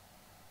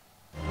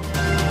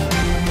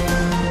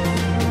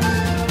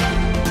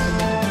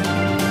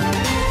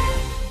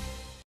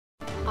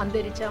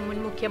 അന്തരിച്ച മുൻ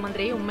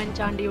മുഖ്യമന്ത്രി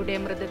ഉമ്മൻചാണ്ടിയുടെ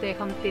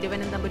മൃതദേഹം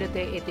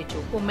തിരുവനന്തപുരത്ത് എത്തിച്ചു.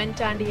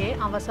 ഉമ്മൻചാണ്ടിയെ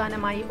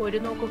അവസാനമായി ഒരു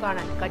നോക്കു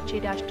കാണാൻ കക്ഷി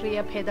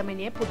രാഷ്ട്രീയ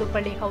ഭേദമന്യേ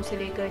പുതുപ്പള്ളി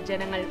ഹൌസിലേക്ക്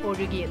ജനങ്ങൾ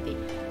ഒഴുകിയെത്തി.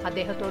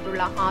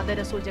 അദ്ദേഹത്തോടുള്ള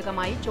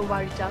ആദരസൂചകമായി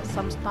ചൊവ്വാഴ്ച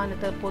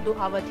സംസ്ഥാനത്ത് പൊതു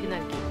അവധി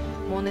നൽകി.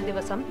 3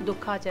 ദിവസം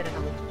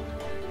ദുഃഖാചരണവും.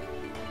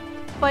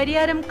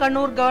 Pariyaram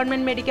Kannur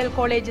government medical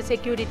college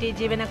security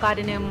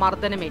ജീവനക്കാരന്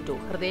മർദ്ദനമേറ്റു.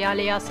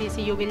 ഹൃദയാലയ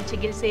CCUവിൽ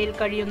ചികിത്സയിൽ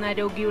കഴിയുന്ന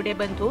രോഗിയുടെ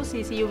ബന്ധു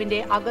CCUവിന്റെ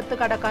അകത്ത്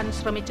കടക്കാൻ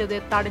ശ്രമിച്ചത്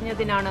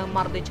തടഞ്ഞതിനാണ്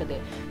മർദ്ദിച്ചത്.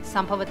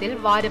 സംഭവത്തിൽ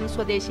വാരം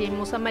സ്വദേശി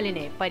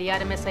മുസമ്മലിനെ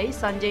പരിയാരം SI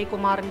സഞ്ജയ്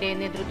കുമാറിന്റെ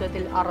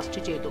നേതൃത്വത്തിൽ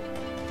അറസ്റ്റ് ചെയ്തു.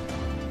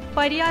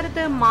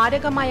 പരിയാരത്ത്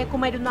മാരക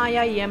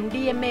മയക്കുമരുന്നായ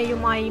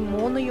MDMAയുമായി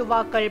 3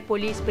 യുവാക്കൾ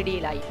പോലീസ്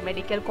പിടിയിലായി.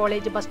 മെഡിക്കൽ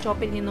കോളേജ് ബസ്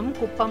സ്റ്റോപ്പിൽ നിന്നും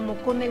കുപ്പം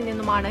മുക്കുന്നിൽ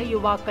നിന്നുമാണ്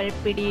യുവാക്കൾ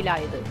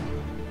പിടിയിലായത്.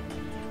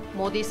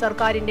 മോദി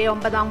സർക്കാരിന്റെ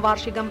 9ാം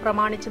വാർഷികം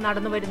പ്രമാണിച്ച്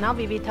നടന്നുവരുന്ന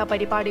വിവിധ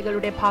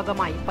പരിപാടികളുടെ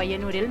ഭാഗമായി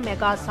പയ്യന്നൂരിൽ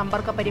മെഗാ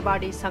സമ്പർക്ക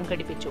പരിപാടി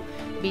സംഘടിപ്പിച്ചു.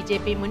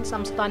 BJP മുൻ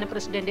സംസ്ഥാന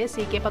പ്രസിഡന്റ്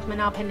CK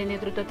പത്മനാഭന്റെ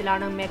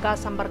നേതൃത്വത്തിലാണ് മെഗാ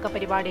സമ്പർക്ക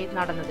പരിപാടി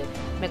നടന്നത്.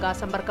 മെഗാ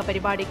സമ്പർക്ക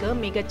പരിപാടിക്ക്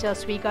മികച്ച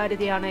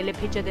സ്വീകാര്യതയാണ്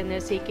ലഭിച്ചതെന്ന്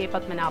CK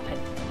പത്മനാഭൻ.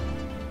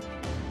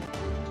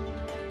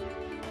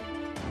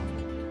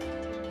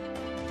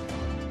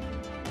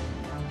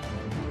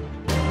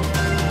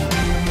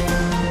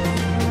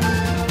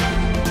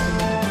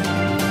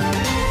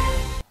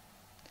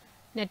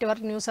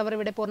 നെറ്റ്വർക്ക് ന്യൂസ് അവർ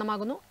ഇവിടെ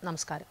പൂർണ്ണമാകുന്നു.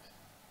 നമസ്കാരം.